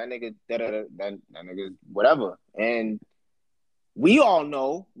 damn, that nigga, that nigga, whatever. And we all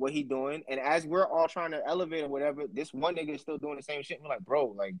know what he doing. And as we're all trying to elevate or whatever, this one nigga is still doing the same shit. We're like, bro,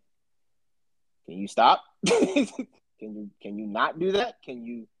 like, can you stop? Can you not do that? Can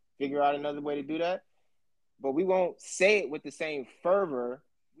you figure out another way to do that? But we won't say it with the same fervor.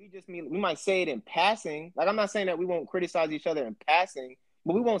 We might say it in passing. Like, I'm not saying that we won't criticize each other in passing,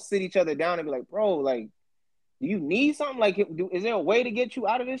 but we won't sit each other down and be like, bro, like, do you need something? Like, is there a way to get you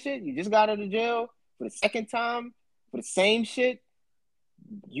out of this shit? You just got out of jail for the second time for the same shit.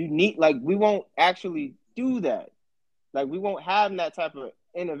 You need, like, we won't actually do that. Like, we won't have that type of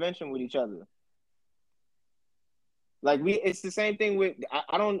intervention with each other. Like, it's the same thing with,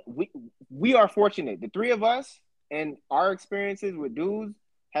 we are fortunate. The three of us and our experiences with dudes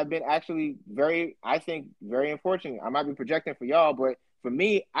have been actually I think, very unfortunate. I might be projecting for y'all, but for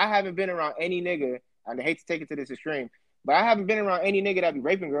me, I haven't been around any nigga, and I hate to take it to this extreme, but I haven't been around any nigga that be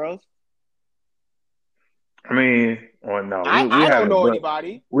raping girls. I mean, well, no, I don't know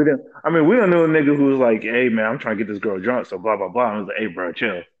anybody. We don't know a nigga who's like, hey, man, I'm trying to get this girl drunk, so blah, blah, blah. I was like, hey, bro,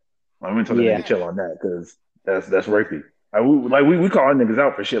 chill. Like, we told the nigga chill on that, because that's rapey. We call niggas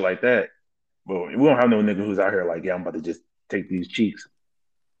out for shit like that, but we don't have no nigga who's out here like, yeah, I'm about to just take these cheeks.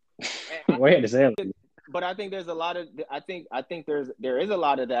 But I think there's a lot of, I think there is a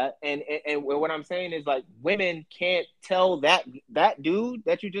lot of that, and what I'm saying is, like, women can't tell that dude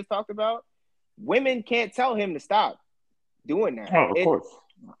that you just talked about. Women can't tell him to stop doing that. Oh, of course.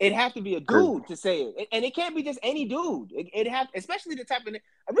 It has to be a dude to say it, and it can't be just any dude. It have, especially the type of. I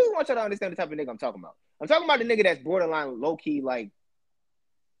really want you to understand the type of nigga I'm talking about. I'm talking about the nigga that's borderline low key, like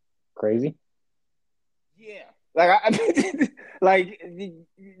crazy. Yeah, like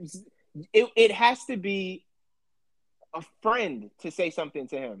it has to be a friend to say something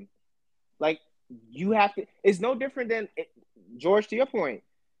to him. Like, you have to. It's no different than George. To your point,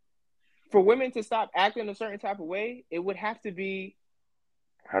 for women to stop acting a certain type of way, it would have to be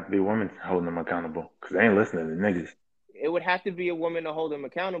women holding them accountable, because they ain't listening to niggas. It would have to be a woman to hold them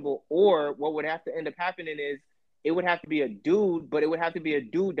accountable, or what would have to end up happening is it would have to be a dude, but it would have to be a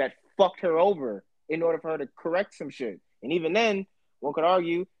dude that fucked her over in order for her to correct some shit. And even then, one could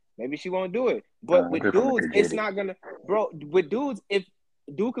argue maybe she won't do it. But with dudes, it's not gonna, bro. With dudes, if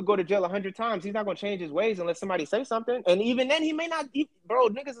dude could go to jail 100 times, he's not gonna change his ways unless somebody say something. And even then, he may not. Bro,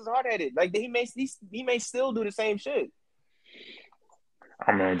 niggas is hard headed. Like, he may still do the same shit.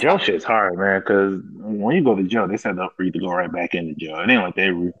 I mean, jail shit's hard, man, because when you go to jail, they set up for you to go right back into jail. It ain't like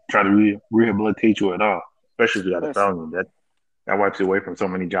they try to rehabilitate you at all, especially if you got a felony. That wipes you away from so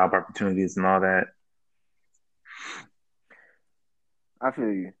many job opportunities and all that. I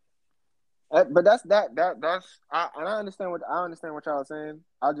feel you. But that's I understand what y'all are saying.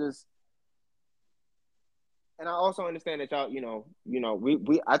 And I also understand that y'all,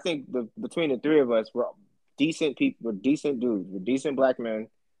 we I think between the three of us, we're decent people, we're decent dudes, we're decent black men,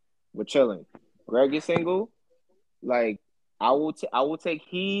 we're chilling. Greg is single. Like, I will take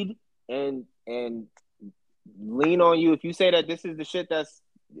heed and lean on you if you say that this is the shit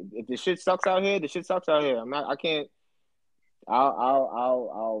if the shit sucks out here, the shit sucks out here.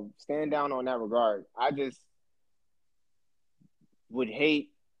 I'll stand down on that regard. I just would hate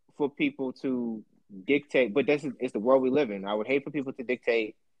for people to dictate, but it's the world we live in. I would hate for people to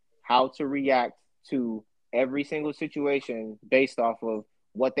dictate how to react to every single situation based off of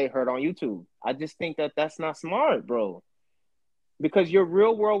what they heard on YouTube. I just think that that's not smart, bro. Because your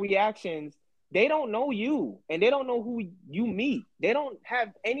real world reactions, they don't know you, and they don't know who you meet. They don't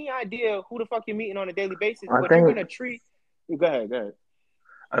have any idea who the fuck you're meeting on a daily basis, but you're going to treat... Go ahead.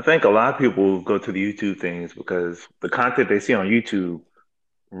 I think a lot of people go to the YouTube things because the content they see on YouTube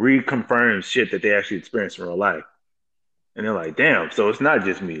reconfirms shit that they actually experience in real life. And they're like, damn, so it's not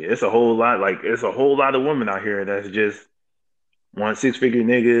just me. It's a whole lot of women out here that's just want 6-figure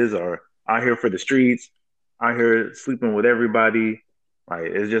niggas or out here for the streets, out here sleeping with everybody. Like,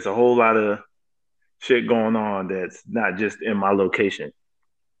 it's just a whole lot of shit going on that's not just in my location.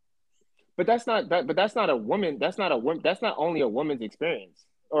 But that's not that. But that's not a woman. That's not a woman. That's not only a woman's experience.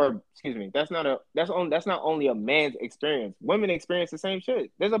 Or excuse me, that's not only a man's experience. Women experience the same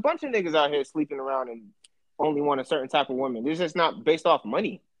shit. There's a bunch of niggas out here sleeping around and only want a certain type of woman. It's just not based off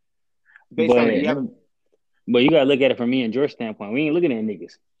money. Based on But but you gotta look at it from me and George's standpoint. We ain't looking at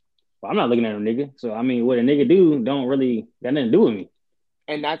niggas. Well, I'm not looking at a nigga. So I mean, what a nigga do don't really got nothing to do with me.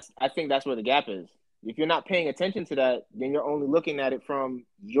 and I think that's where the gap is. If you're not paying attention to that, then you're only looking at it from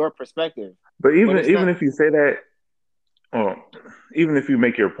your perspective. But But it's even not. if you say that, or even if you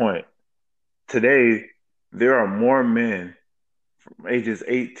make your point, today there are more men from ages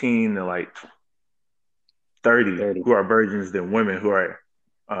 18 to like 30 30. who are virgins than women who are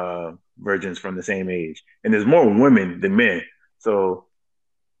virgins from the same age, and there's more women than men. So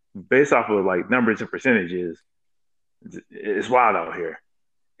based off of like numbers and percentages, it's wild out here,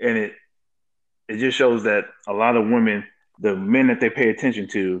 and it just shows that a lot of women, the men that they pay attention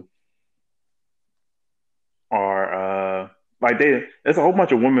to, are like there's a whole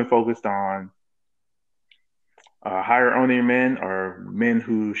bunch of women focused on higher earning men or men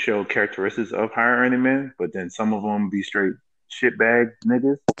who show characteristics of higher earning men, but then some of them be straight shitbag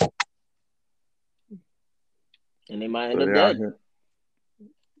niggas. And they might So end up they're out dead. here.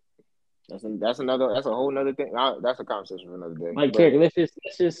 That's a whole nother thing. That's a conversation for another day. Like, But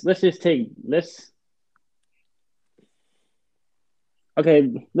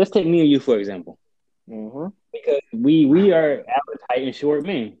let's take me and you for example. mm-hmm. Because we are average height and short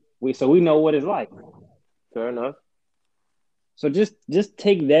men. We know what it's like. Fair enough. So just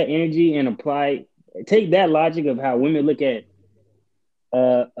take that energy and take that logic of how women look at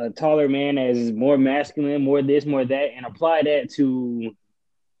a taller man as more masculine, more this, more that, and apply that to,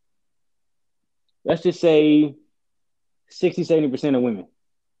 let's just say 60-70% of women.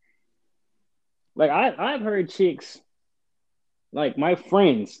 Like I've heard chicks, like my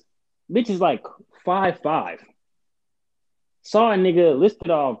friends, bitches like 5'5", saw a nigga listed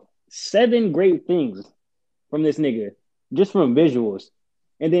off 7 great things from this nigga just from visuals,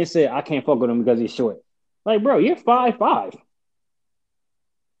 and then said I can't fuck with him because he's short. Like, bro, you're 5'5".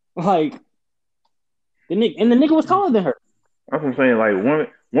 Like the nigga was taller than her. That's what I'm saying. Like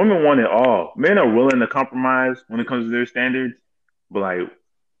women want it all. Men are willing to compromise when it comes to their standards, but like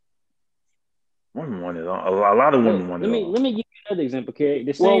women want it all. A lot of women want it all. Let me give you another example, Kerry.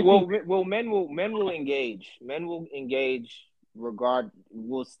 The Well, same men will engage. Men will engage.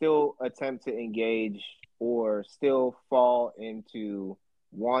 Will still attempt to engage or still fall into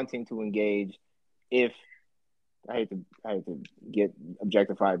wanting to engage if I hate to get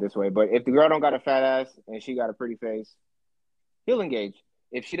objectified this way, but if the girl don't got a fat ass and she got a pretty face, he'll engage.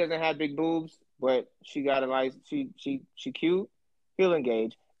 If she doesn't have big boobs, but she got a nice, she cute, he'll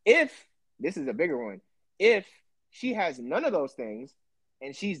engage. If this is a bigger one, if she has none of those things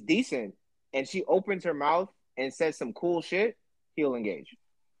and she's decent and she opens her mouth and says some cool shit, he'll engage.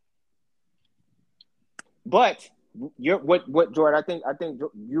 But what Jordan, I think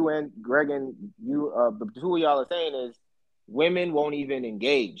you and Greg and you the two of y'all are saying is women won't even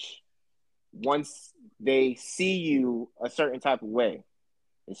engage once they see you a certain type of way.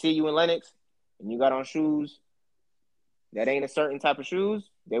 They see you in Lennox and you got on shoes that ain't a certain type of shoes,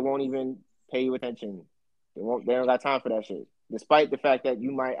 they won't even pay you attention. They don't got time for that shit. Despite the fact that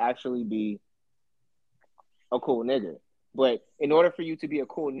you might actually be a cool nigga. But in order for you to be a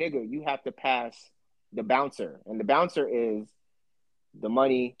cool nigga, you have to pass the bouncer. And the bouncer is the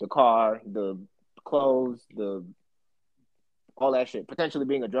money, the car, the clothes, all that shit. Potentially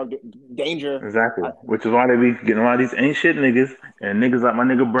being a drug danger. Exactly. Which is why they be getting a lot of these ain't shit niggas and niggas like my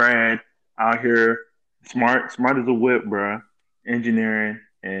nigga Brad out here smart as a whip, bro. Engineering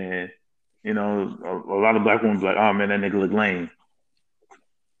and you know, a lot of black women be like, oh man, that nigga look lame.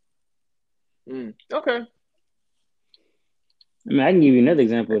 Okay. I mean, I can give you another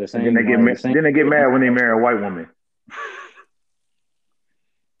example of the same. Then they get mad when they marry a white woman.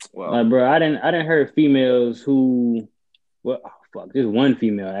 Well, like, bro, I didn't heard females who, well, oh, fuck, just one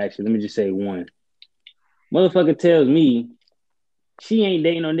female actually. Let me just say one. Motherfucker tells me she ain't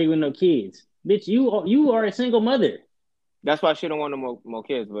dating no nigga with no kids. Bitch, you are a single mother. That's why she don't want no more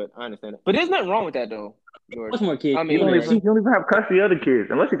kids, but I understand it. But there's nothing wrong with that though, George. What's more kids? I mean, you don't even have custody of the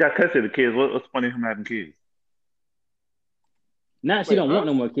kids. Unless you got custody of the kids, what's the point of him having kids? Not she don't want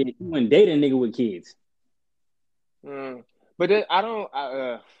no more kids. She wouldn't date a nigga with kids. But I don't.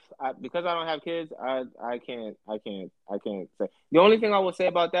 Because I don't have kids, I can't say. The only thing I will say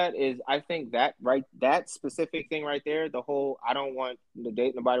about that is I think that specific thing right there, the whole I don't want to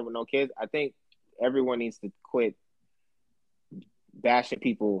date nobody with no kids. I think everyone needs to quit bashing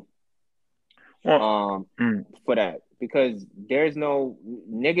people. Well, for that, because there's no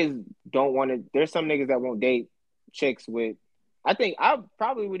niggas don't want to. There's some niggas that won't date chicks with. I think I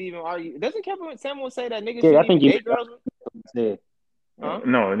probably would even argue. Doesn't Kevin Samuel say that niggas Yeah, I shouldn't think even you date girls? said Huh?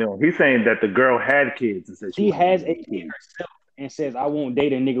 no. He's saying that the girl had kids and said she she wanted has to a get kid kids. herself and says, I won't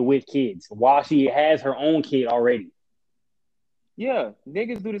date a nigga with kids while she has her own kid already. Yeah,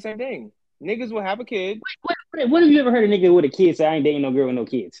 niggas do the same thing. Niggas will have a kid. What have you ever heard a nigga with a kid say, I ain't dating no girl with no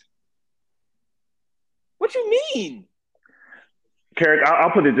kids? What you mean? Carrick,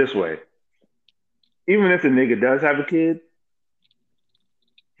 I'll put it this way: even if the nigga does have a kid,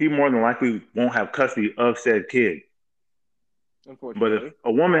 he more than likely won't have custody of said kid. But if Unfortunately,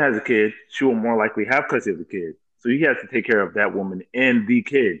 a woman has a kid, she will more likely have custody of the kid. So he has to take care of that woman and the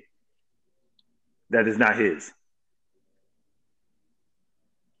kid that is not his.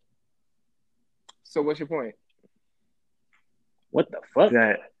 so what's your point? What the fuck?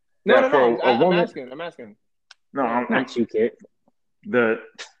 No. For a I'm woman, asking. I'm asking. no, Not you, kid. the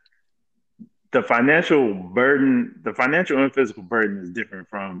the financial burden, the financial and physical burden is different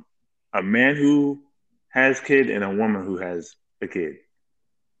from a man who has kid and a woman who has a kid.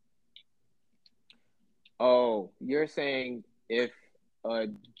 Oh, you're saying if a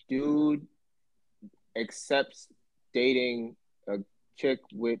dude accepts dating a chick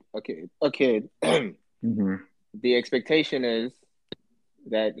with a kid, Mm-hmm. the expectation is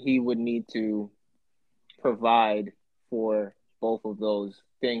that he would need to provide for both of those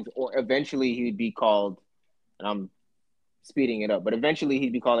things, or eventually he'd be called, and I'm speeding it up, but eventually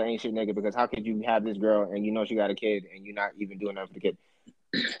he'd be called an ain't shit nigga, because how could you have this girl and you know she got a kid and you're not even doing nothing for the kid?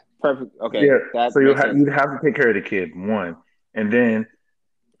 Perfect. Okay, Yeah, that so makes sense. you'd have to take care of the kid, one, and then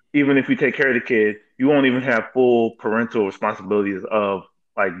even if you take care of the kid, you won't even have full parental responsibilities of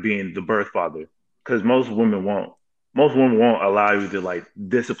like being the birth father, because most women won't. Most women won't allow you to like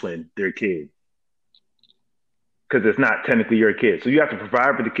discipline their kid because it's not technically your kid. So you have to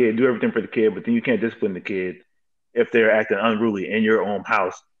provide for the kid, do everything for the kid, but then you can't discipline the kid if they're acting unruly in your own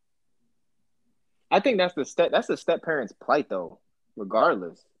house. I think that's the step parent's plight though,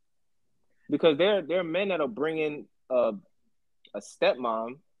 regardless, because there are men that'll bring in a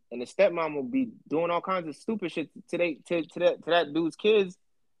stepmom, and the stepmom will be doing all kinds of stupid shit to that dude's kids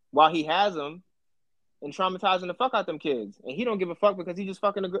while he has them, and traumatizing the fuck out them kids, and he don't give a fuck because he just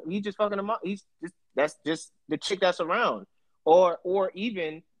fucking them up. He's just that's just the chick that's around, or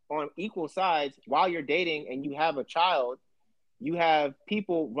even on equal sides while you're dating and you have a child, you have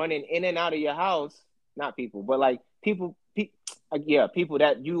people running in and out of your house. Not people, but like people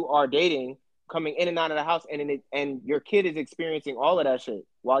that you are dating coming in and out of the house, and your kid is experiencing all of that shit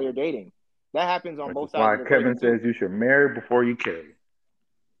while you're dating. That happens on Which is both sides why of the equation Kevin too. says you should marry before you carry.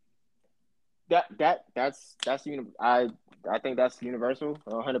 That's I think that's universal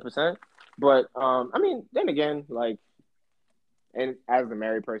 100%. But I mean, then again, like, and as the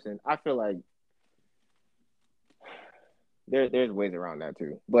married person, I feel like there's ways around that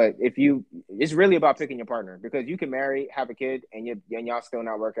too. But it's really about picking your partner, because you can marry, have a kid, and y'all still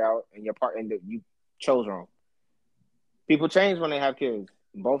not work out, and your partner you chose wrong. People change when they have kids.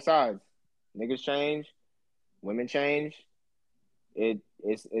 Both sides, niggas change, women change.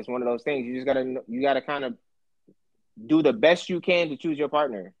 It's one of those things. You gotta kind of do the best you can to choose your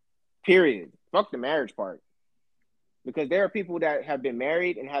partner. Period. Fuck the marriage part. Because there are people that have been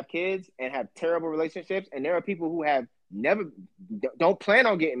married and have kids and have terrible relationships, and there are people who have never don't plan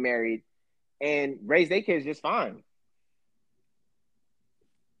on getting married and raise their kids just fine.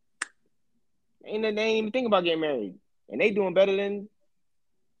 They ain't even think about getting married, and they doing better than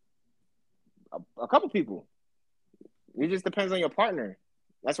a couple people. It just depends on your partner.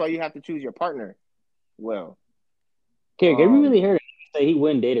 That's why you have to choose your partner well. Okay, have you really heard him say he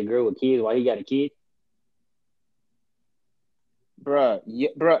wouldn't date a girl with kids while he got a kid? Bruh, yeah,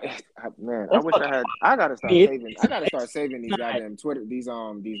 bruh, man, That's I gotta start fucking, saving. I gotta start saving these goddamn Twitter, these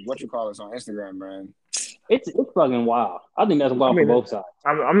what you call this on Instagram, man. it's fucking wild. I think that's I wild for mean, both sides.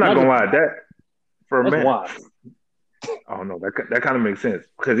 I'm not Not gonna just lie, that for a that's man, wild. I don't know, that kind of makes sense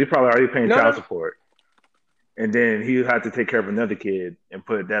because he's probably already paying child support, and then he had to take care of another kid and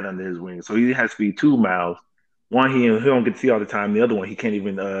put that under his wing. So he has to be two mouths. One he don't get to see all the time. The other one he can't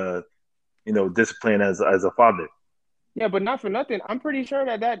even discipline as a father. Yeah, but not for nothing. I'm pretty sure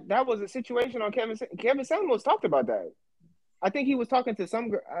that was a situation on Kevin Samuels talked about that. I think he was talking to some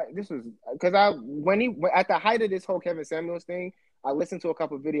girl. This was because when at the height of this whole Kevin Samuels thing, I listened to a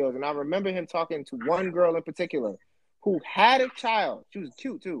couple of videos, and I remember him talking to one girl in particular who had a child. She was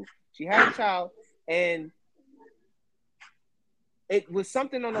cute too. She had a child, and it was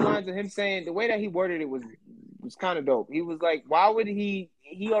something on the lines of him saying, the way that he worded it was was kind of dope. He was like, why would he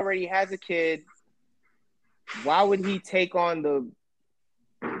already has a kid. Why would he take on the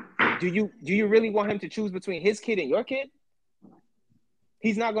do you really want him to choose between his kid and your kid?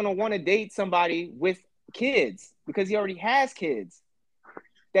 He's not going to want to date somebody with kids because he already has kids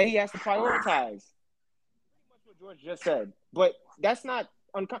that he has to prioritize. Pretty much what George just said. But that's not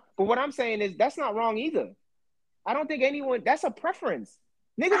but what I'm saying is that's not wrong either. I don't think anyone, that's a preference.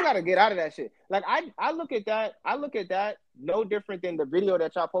 Niggas got to get out of that shit. Like I look at that no different than the video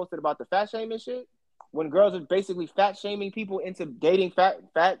that y'all posted about the fat shaming shit. When girls are basically fat shaming people into dating fat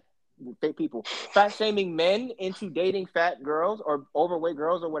people, fat shaming men into dating fat girls or overweight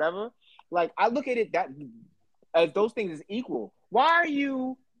girls or whatever. Like I look at it that as those things is equal. Why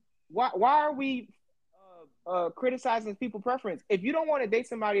are we criticizing people's preference? If you don't want to date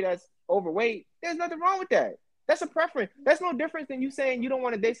somebody that's overweight, there's nothing wrong with that. That's a preference. That's no different than you saying you don't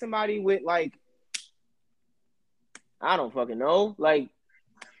want to date somebody with like, I don't fucking know, like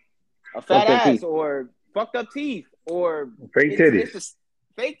a fat ass or fucked up teeth or fake titties.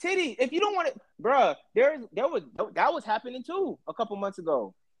 Fake titties. If you don't want it, bruh, that was happening too a couple months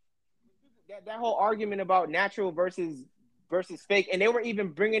ago. That whole argument about natural versus fake, and they were even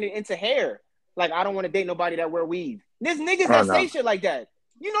bringing it into hair. Like, I don't want to date nobody that wear weave. There's niggas that say shit like that.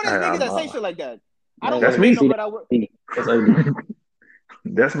 You know, there's niggas that say shit like that. I don't want to date nobody that wear.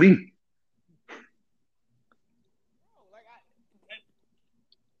 That's me.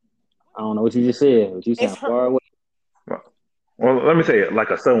 I don't know what you just said. What you sound far away. Well, let me say it like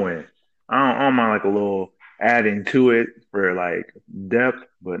a sew-in. I don't mind like a little adding to it for like depth,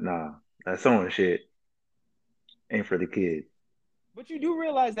 but nah, that sewing shit ain't for the kid. But you do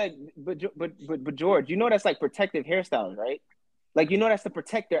realize that, but George, you know that's like protective hairstyles, right? Like, you know that's to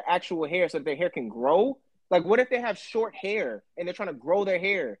protect their actual hair so that their hair can grow. Like, what if they have short hair and they're trying to grow their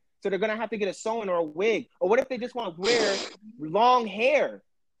hair? So they're gonna have to get a sew-in or a wig. Or what if they just want to wear long hair?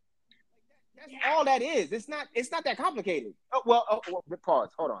 That's all that is. It's not that complicated. Pause.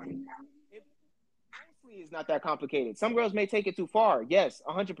 Hold on. Mostly is not that complicated. Some girls may take it too far. Yes,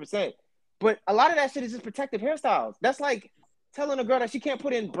 100%. But a lot of that shit is just protective hairstyles. That's like telling a girl that she can't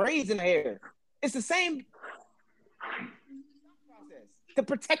put in braids in her hair. It's the same process to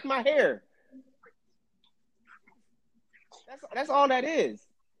protect my hair. That's all that is.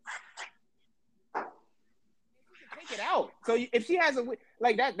 Take it out. So if she has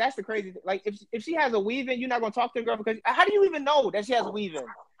like that's the crazy thing. Like if she has a weave in, you're not gonna talk to the girl because how do you even know that she has a weave in?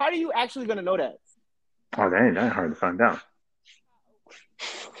 How are you actually gonna know that? Oh, that ain't hard to find out.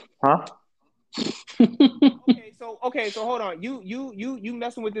 Huh? Okay, so hold on. You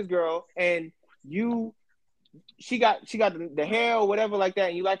messing with this girl and she got the hair or whatever like that,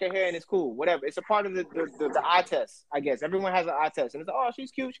 and you like her hair and it's cool, whatever. It's a part of the eye test, I guess. Everyone has an eye test, and it's like, oh,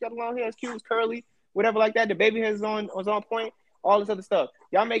 she's cute, she got long hair, it's cute, it's curly, whatever like that. The baby hair was on point, all this other stuff.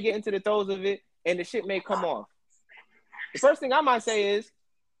 Y'all may get into the throes of it, and the shit may come off. The first thing I might say is,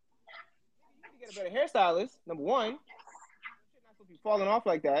 you get a better hairstylist. Number one, you're not supposed to be falling off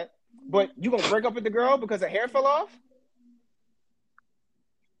like that. But you gonna break up with the girl because her hair fell off?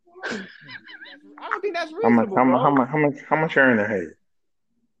 I don't think that's reasonable. How much hair in her head?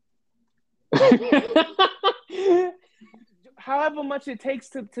 However much it takes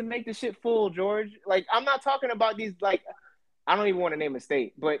to make the shit full, George. Like, I'm not talking about these, like, I don't even want to name a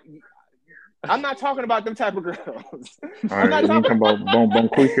state, but I'm not talking about them type of girls. All right, you talking about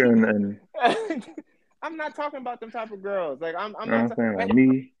Bonquisha and I'm not talking about them type of girls. Like, I'm not saying like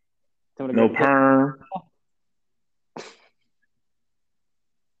me. No perm.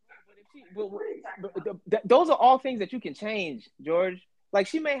 But those are all things that you can change, George. Like,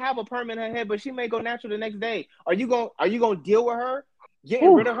 she may have a perm in her head, but she may go natural the next day. Are you gonna deal with her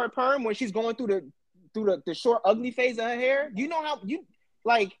getting rid of her perm when she's going through the short ugly phase of her hair? You know how you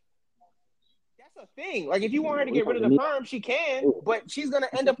like. That's a thing. Like, if you want her to get rid of the perm, she can, but she's gonna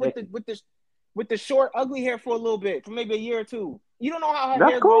end up with the short ugly hair for a little bit, for maybe a year or two. You don't know how her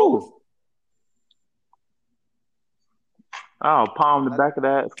hair grows. Oh, palm the back of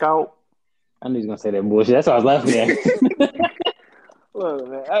that scalp. I knew he was gonna say that bullshit. That's why I was laughing at. Look,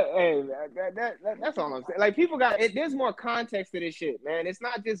 man, that's all I'm saying. Like, people there's more context to this shit, man. It's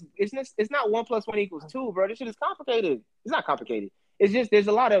not 1 + 1 = 2, bro. This shit is complicated. It's not complicated. It's just there's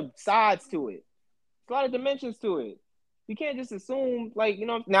a lot of sides to it. There's a lot of dimensions to it. You can't just assume, like, you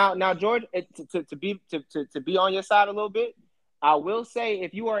know. Now, George, to be on your side a little bit, I will say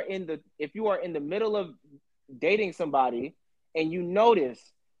if you are in the middle of dating somebody and you notice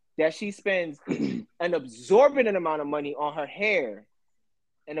that she spends an absorbent amount of money on her hair,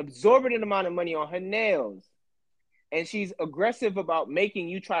 an absorbent amount of money on her nails, and she's aggressive about making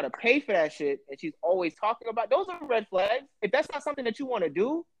you try to pay for that shit, and she's always talking about, those are red flags. If that's not something that you want to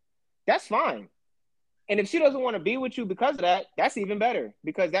do, that's fine. And if she doesn't want to be with you because of that, that's even better,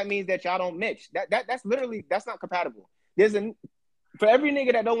 because that means that y'all don't mix. That's literally, that's not compatible. For every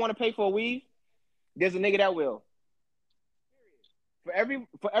nigga that don't want to pay for a weave, there's a nigga that will. For every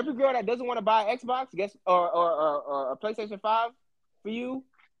girl that doesn't want to buy an Xbox, or a PlayStation 5 for you, not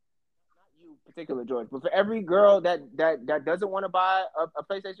you particular George, but for every girl that doesn't want to buy a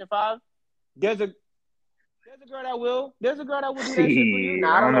PlayStation 5, there's a girl that will. There's a girl that will do that shit for you.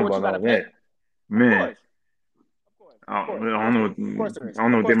 Now I don't know what you gotta pay. Man. Of course. I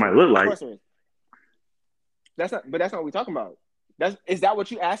don't know what they might look like. That's not what we're talking about. Is that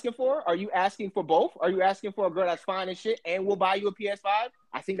what you're asking for? Are you asking for both? Are you asking for a girl that's fine and shit and will buy you a PS5?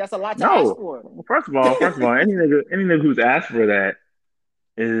 I think that's a lot to ask for. First of all, any nigga who's asked for that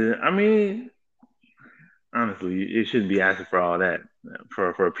is, I mean, honestly, it shouldn't be asking for all that for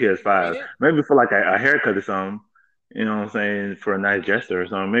a PS5. Maybe for like a haircut or something. You know what I'm saying? For a nice dresser or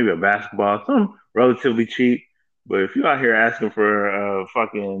something. Maybe a basketball, something relatively cheap. But if you out here asking for a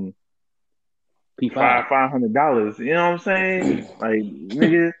fucking $500, you know what I'm saying? Like,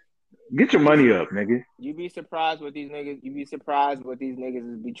 nigga, get your money up, nigga. You be surprised what these niggas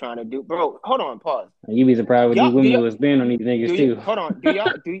is be trying to do. Bro, hold on, pause. You be surprised what these women will spend on these niggas too. Hold on.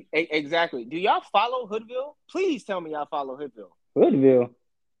 Exactly. Do y'all follow Hoodville? Please tell me y'all follow Hoodville. Hoodville?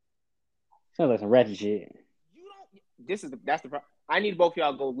 Sounds like some ratchet shit. That's the problem. I need both of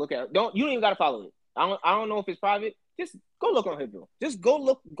y'all go look at it. You don't even gotta follow it. I don't know if it's private. Just go look on Hoodville. Just go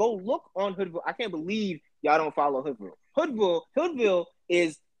look on Hoodville. I can't believe y'all don't follow Hoodville. Hoodville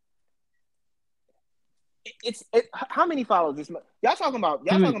is how many followers this month? Y'all talking about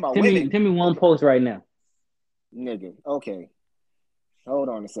women. Tell me one post right now. Nigga. Okay. Hold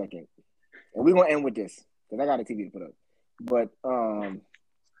on a second. And we're gonna end with this because I got a TV to put up. But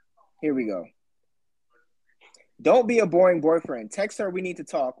here we go. Don't be a boring boyfriend. Text her we need to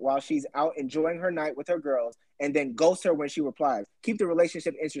talk while she's out enjoying her night with her girls, and then ghost her when she replies. Keep the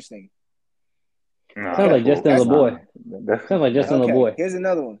relationship interesting. Sounds like Justin LeBoy. Sounds like Justin LeBoy. Here's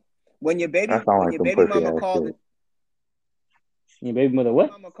another one. When your baby mama called your baby mother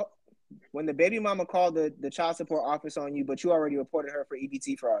what? When the baby mama called the child support office on you, but you already reported her for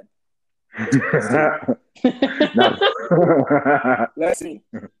EBT fraud. Let's see.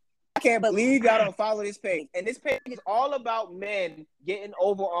 I can't believe y'all don't follow this page. And this page is all about men getting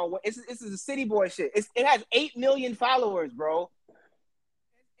over on what this is a city boy shit. It has 8 million followers, bro.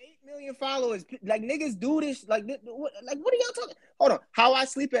 8 million followers. Like, niggas do this. Like what are y'all talking? Hold on. How I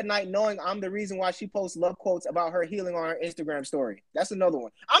sleep at night knowing I'm the reason why she posts love quotes about her healing on her Instagram story. That's another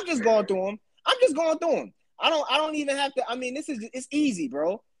one. I'm just going through them. I don't even have to. I mean, it's easy,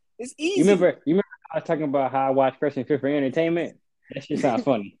 bro. It's easy. You remember I was talking about how I watch Fresh and Fit for entertainment? That shit sounds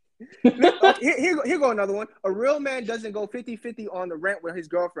funny. Here go another one. A real man doesn't go 50-50 on the rent with his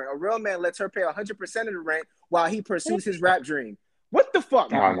girlfriend. A real man lets her pay 100% of the rent while he pursues his rap dream. What the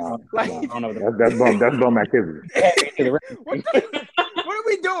fuck? No. That's bum activity. What are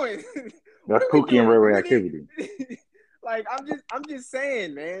we doing? That's Pookie and Ray Ray activity. Like, I'm just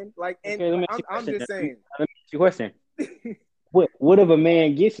saying, man. Like, and okay, I'm just saying. Let me ask you a question. What if a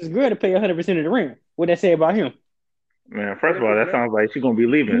man gets his girl to pay 100% of the rent? What that say about him? Man, first of all, that sounds like she's gonna be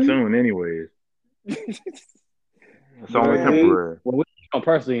leaving soon, anyways. It's only temporary. Well, we don't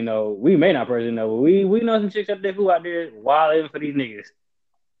personally know. We may not personally know, but we know some chicks out there who out there wilding for these niggas.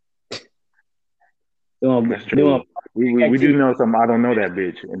 That's true. We do know some. I don't know that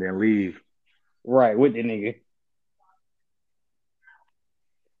bitch, and then leave. Right with the nigga.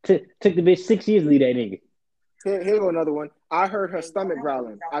 Took the bitch 6 years to leave that nigga. Here go another one. I heard her stomach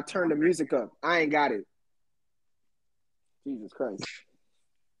growling. I turned the music up. I ain't got it. Jesus Christ.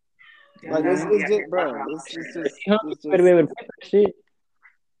 Like, it's just, bro. It's just shit.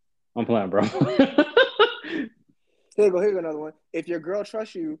 I'm playing, bro. Here go another one. If your girl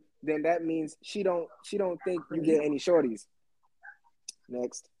trusts you, then that means she don't think you get any shorties.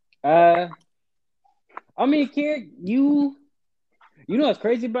 Next. I mean, kid, you know what's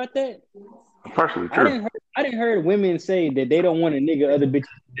crazy about that? Partially true. I didn't heard women say that they don't want a nigga other bitches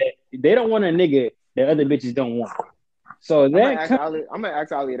they don't want a nigga that other bitches don't want. So I'm gonna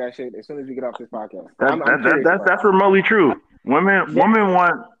ask Ali that shit as soon as we get off this podcast. That's remotely true. Most women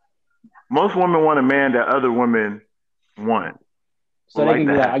want a man that other women want. So they can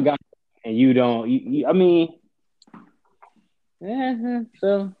be like, I got you, and you don't. I mean, yeah.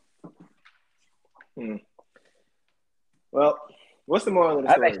 So, well, what's the moral of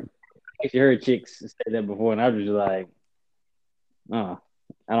the story? I actually heard chicks say that before, and I was just like, I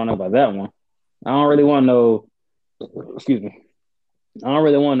don't know about that one. I don't really want no Excuse me. I don't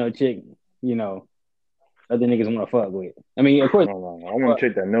really want no chick, you know, other niggas want to fuck with. I mean, of course, No, I want a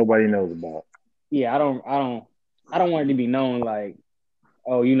chick that nobody knows about. yeah, I don't want it to be known like,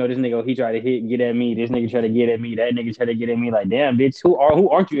 oh, you know, this nigga, he tried to get at me. This nigga tried to get at me. That nigga tried to get at me. Like, damn, bitch, who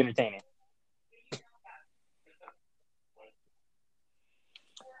aren't you entertaining?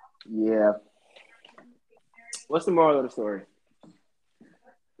 Yeah. What's the moral of the story?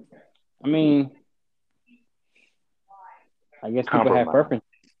 I mean, I guess people have preferences,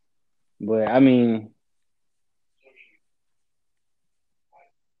 but I mean,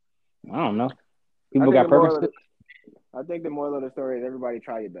 I don't know. People got preferences. I think the moral of the story is everybody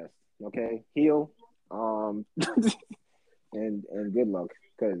try your best. Okay, heal, and good luck,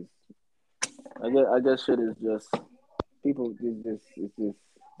 because I guess shit is just people. It's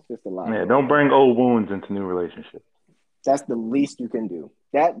just a lot. Yeah, don't bring old wounds into new relationships. That's the least you can do.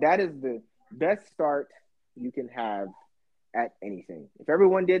 That is the best start you can have at anything. If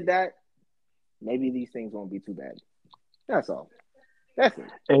everyone did that, maybe these things won't be too bad. That's all. That's it.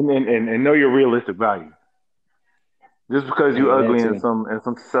 And know your realistic value. Just because you ugly and some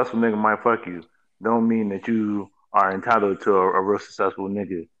successful nigga might fuck you, don't mean that you are entitled to a real successful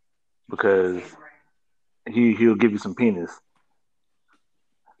nigga because he'll give you some penis.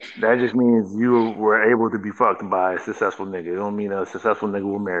 That just means you were able to be fucked by a successful nigga. It don't mean a successful nigga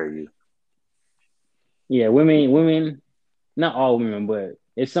will marry you. Yeah, women, not all women, but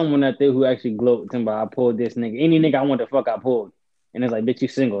it's someone out there who actually gloats and I pulled this nigga. Any nigga I want to fuck, I pulled. And it's like, bitch, you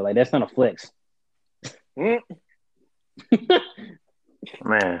single. Like, that's not a flex. Man,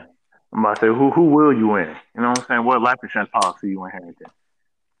 I'm about to say, who will you in? You know what I'm saying? What life insurance policy you inheriting?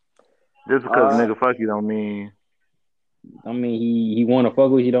 Just because a nigga fuck you don't mean he want to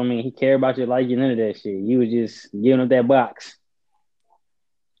fuck with you. Don't mean he care about you like you. None of that shit. You was just giving up that box.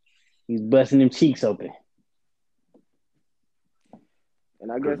 He's busting them cheeks open.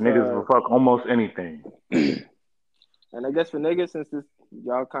 And I guess niggas will fuck almost anything. And I guess for niggas, since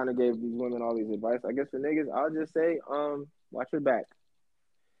y'all kind of gave these women all these advice, I guess for niggas, I'll just say, watch your back.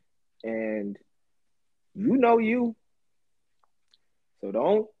 And you know you. So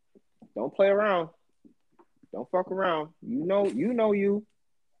don't play around. Don't fuck around. You know you.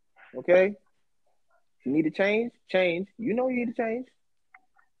 Okay? If you need to change. You know you need to change.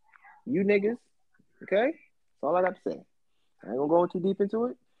 You niggas. Okay? That's all I got to say. I ain't gonna go too deep into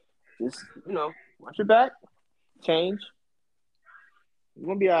it. Just, watch your back. Change. You're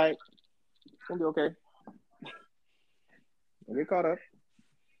gonna be all right. It's gonna be okay. Don't get caught up.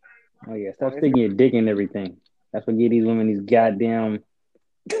 Oh yeah, stop sticking your dick in everything. That's what give these women these goddamn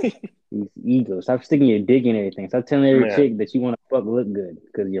these egos. Stop sticking your dick in everything. Stop telling every chick that you want to fuck look good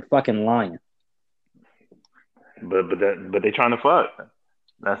because you're fucking lying. But they trying to fuck.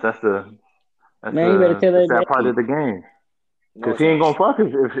 That's the man. You better tell her that part of the game. Because he ain't gonna fuck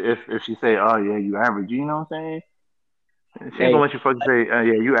if she say, oh yeah, you average. You know what I'm saying? She ain't gonna let you fucking say, yeah,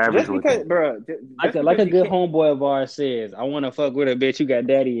 you average. Just because, bro. Like a good homeboy of ours says, I want to fuck with a bitch who got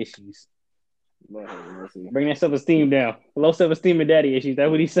daddy issues. Bring that self-esteem down. Low self-esteem and daddy issues. That's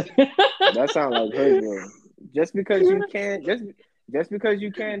what he said. That sounds like hood, bro. Just because you can, just because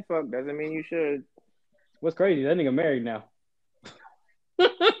you can fuck doesn't mean you should. What's crazy? That nigga married now.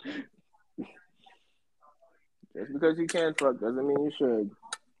 Just because you can fuck doesn't mean you should.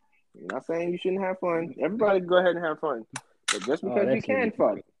 I'm not saying you shouldn't have fun. Everybody go ahead and have fun. But just because you can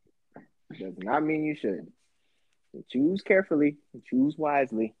fuck does not mean you should. So choose carefully and choose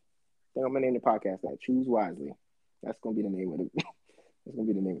wisely. I think I'm gonna name the podcast that. Choose wisely. That's gonna be the name of it. That's gonna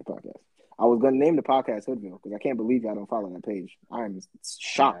be the name of the podcast. I was gonna name the podcast Hoodville because I can't believe y'all don't follow that page. I am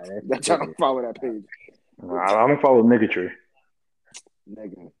shocked that y'all don't follow that page. I don't follow Niggatry.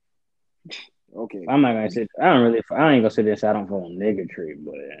 Nigga. Okay. I'm not gonna say I ain't gonna say this. I don't follow Niggatry,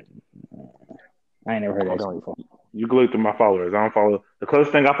 but I ain't never heard that before. You can look through my followers. I don't follow. The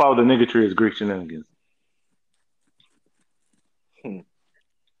closest thing I follow to Niggatry is Greek Shenanigans.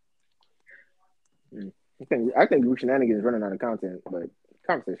 I think Greek Shenanigans is running out of content, but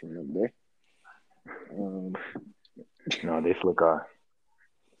conversation another day. No, they slick eye.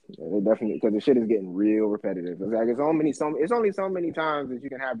 Yeah, they definitely, because the shit is getting real repetitive. It's like it's only so many times that you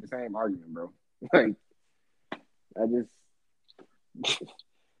can have the same argument, bro. Like,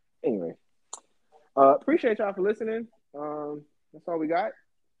 anyway. Appreciate y'all for listening. That's all we got.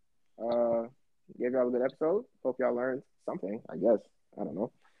 Gave y'all a good episode. Hope y'all learned something, I guess. I don't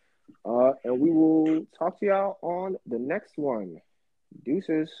know. And we will talk to y'all on the next one.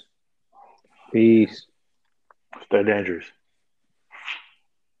 Deuces. Peace. Stay dangerous.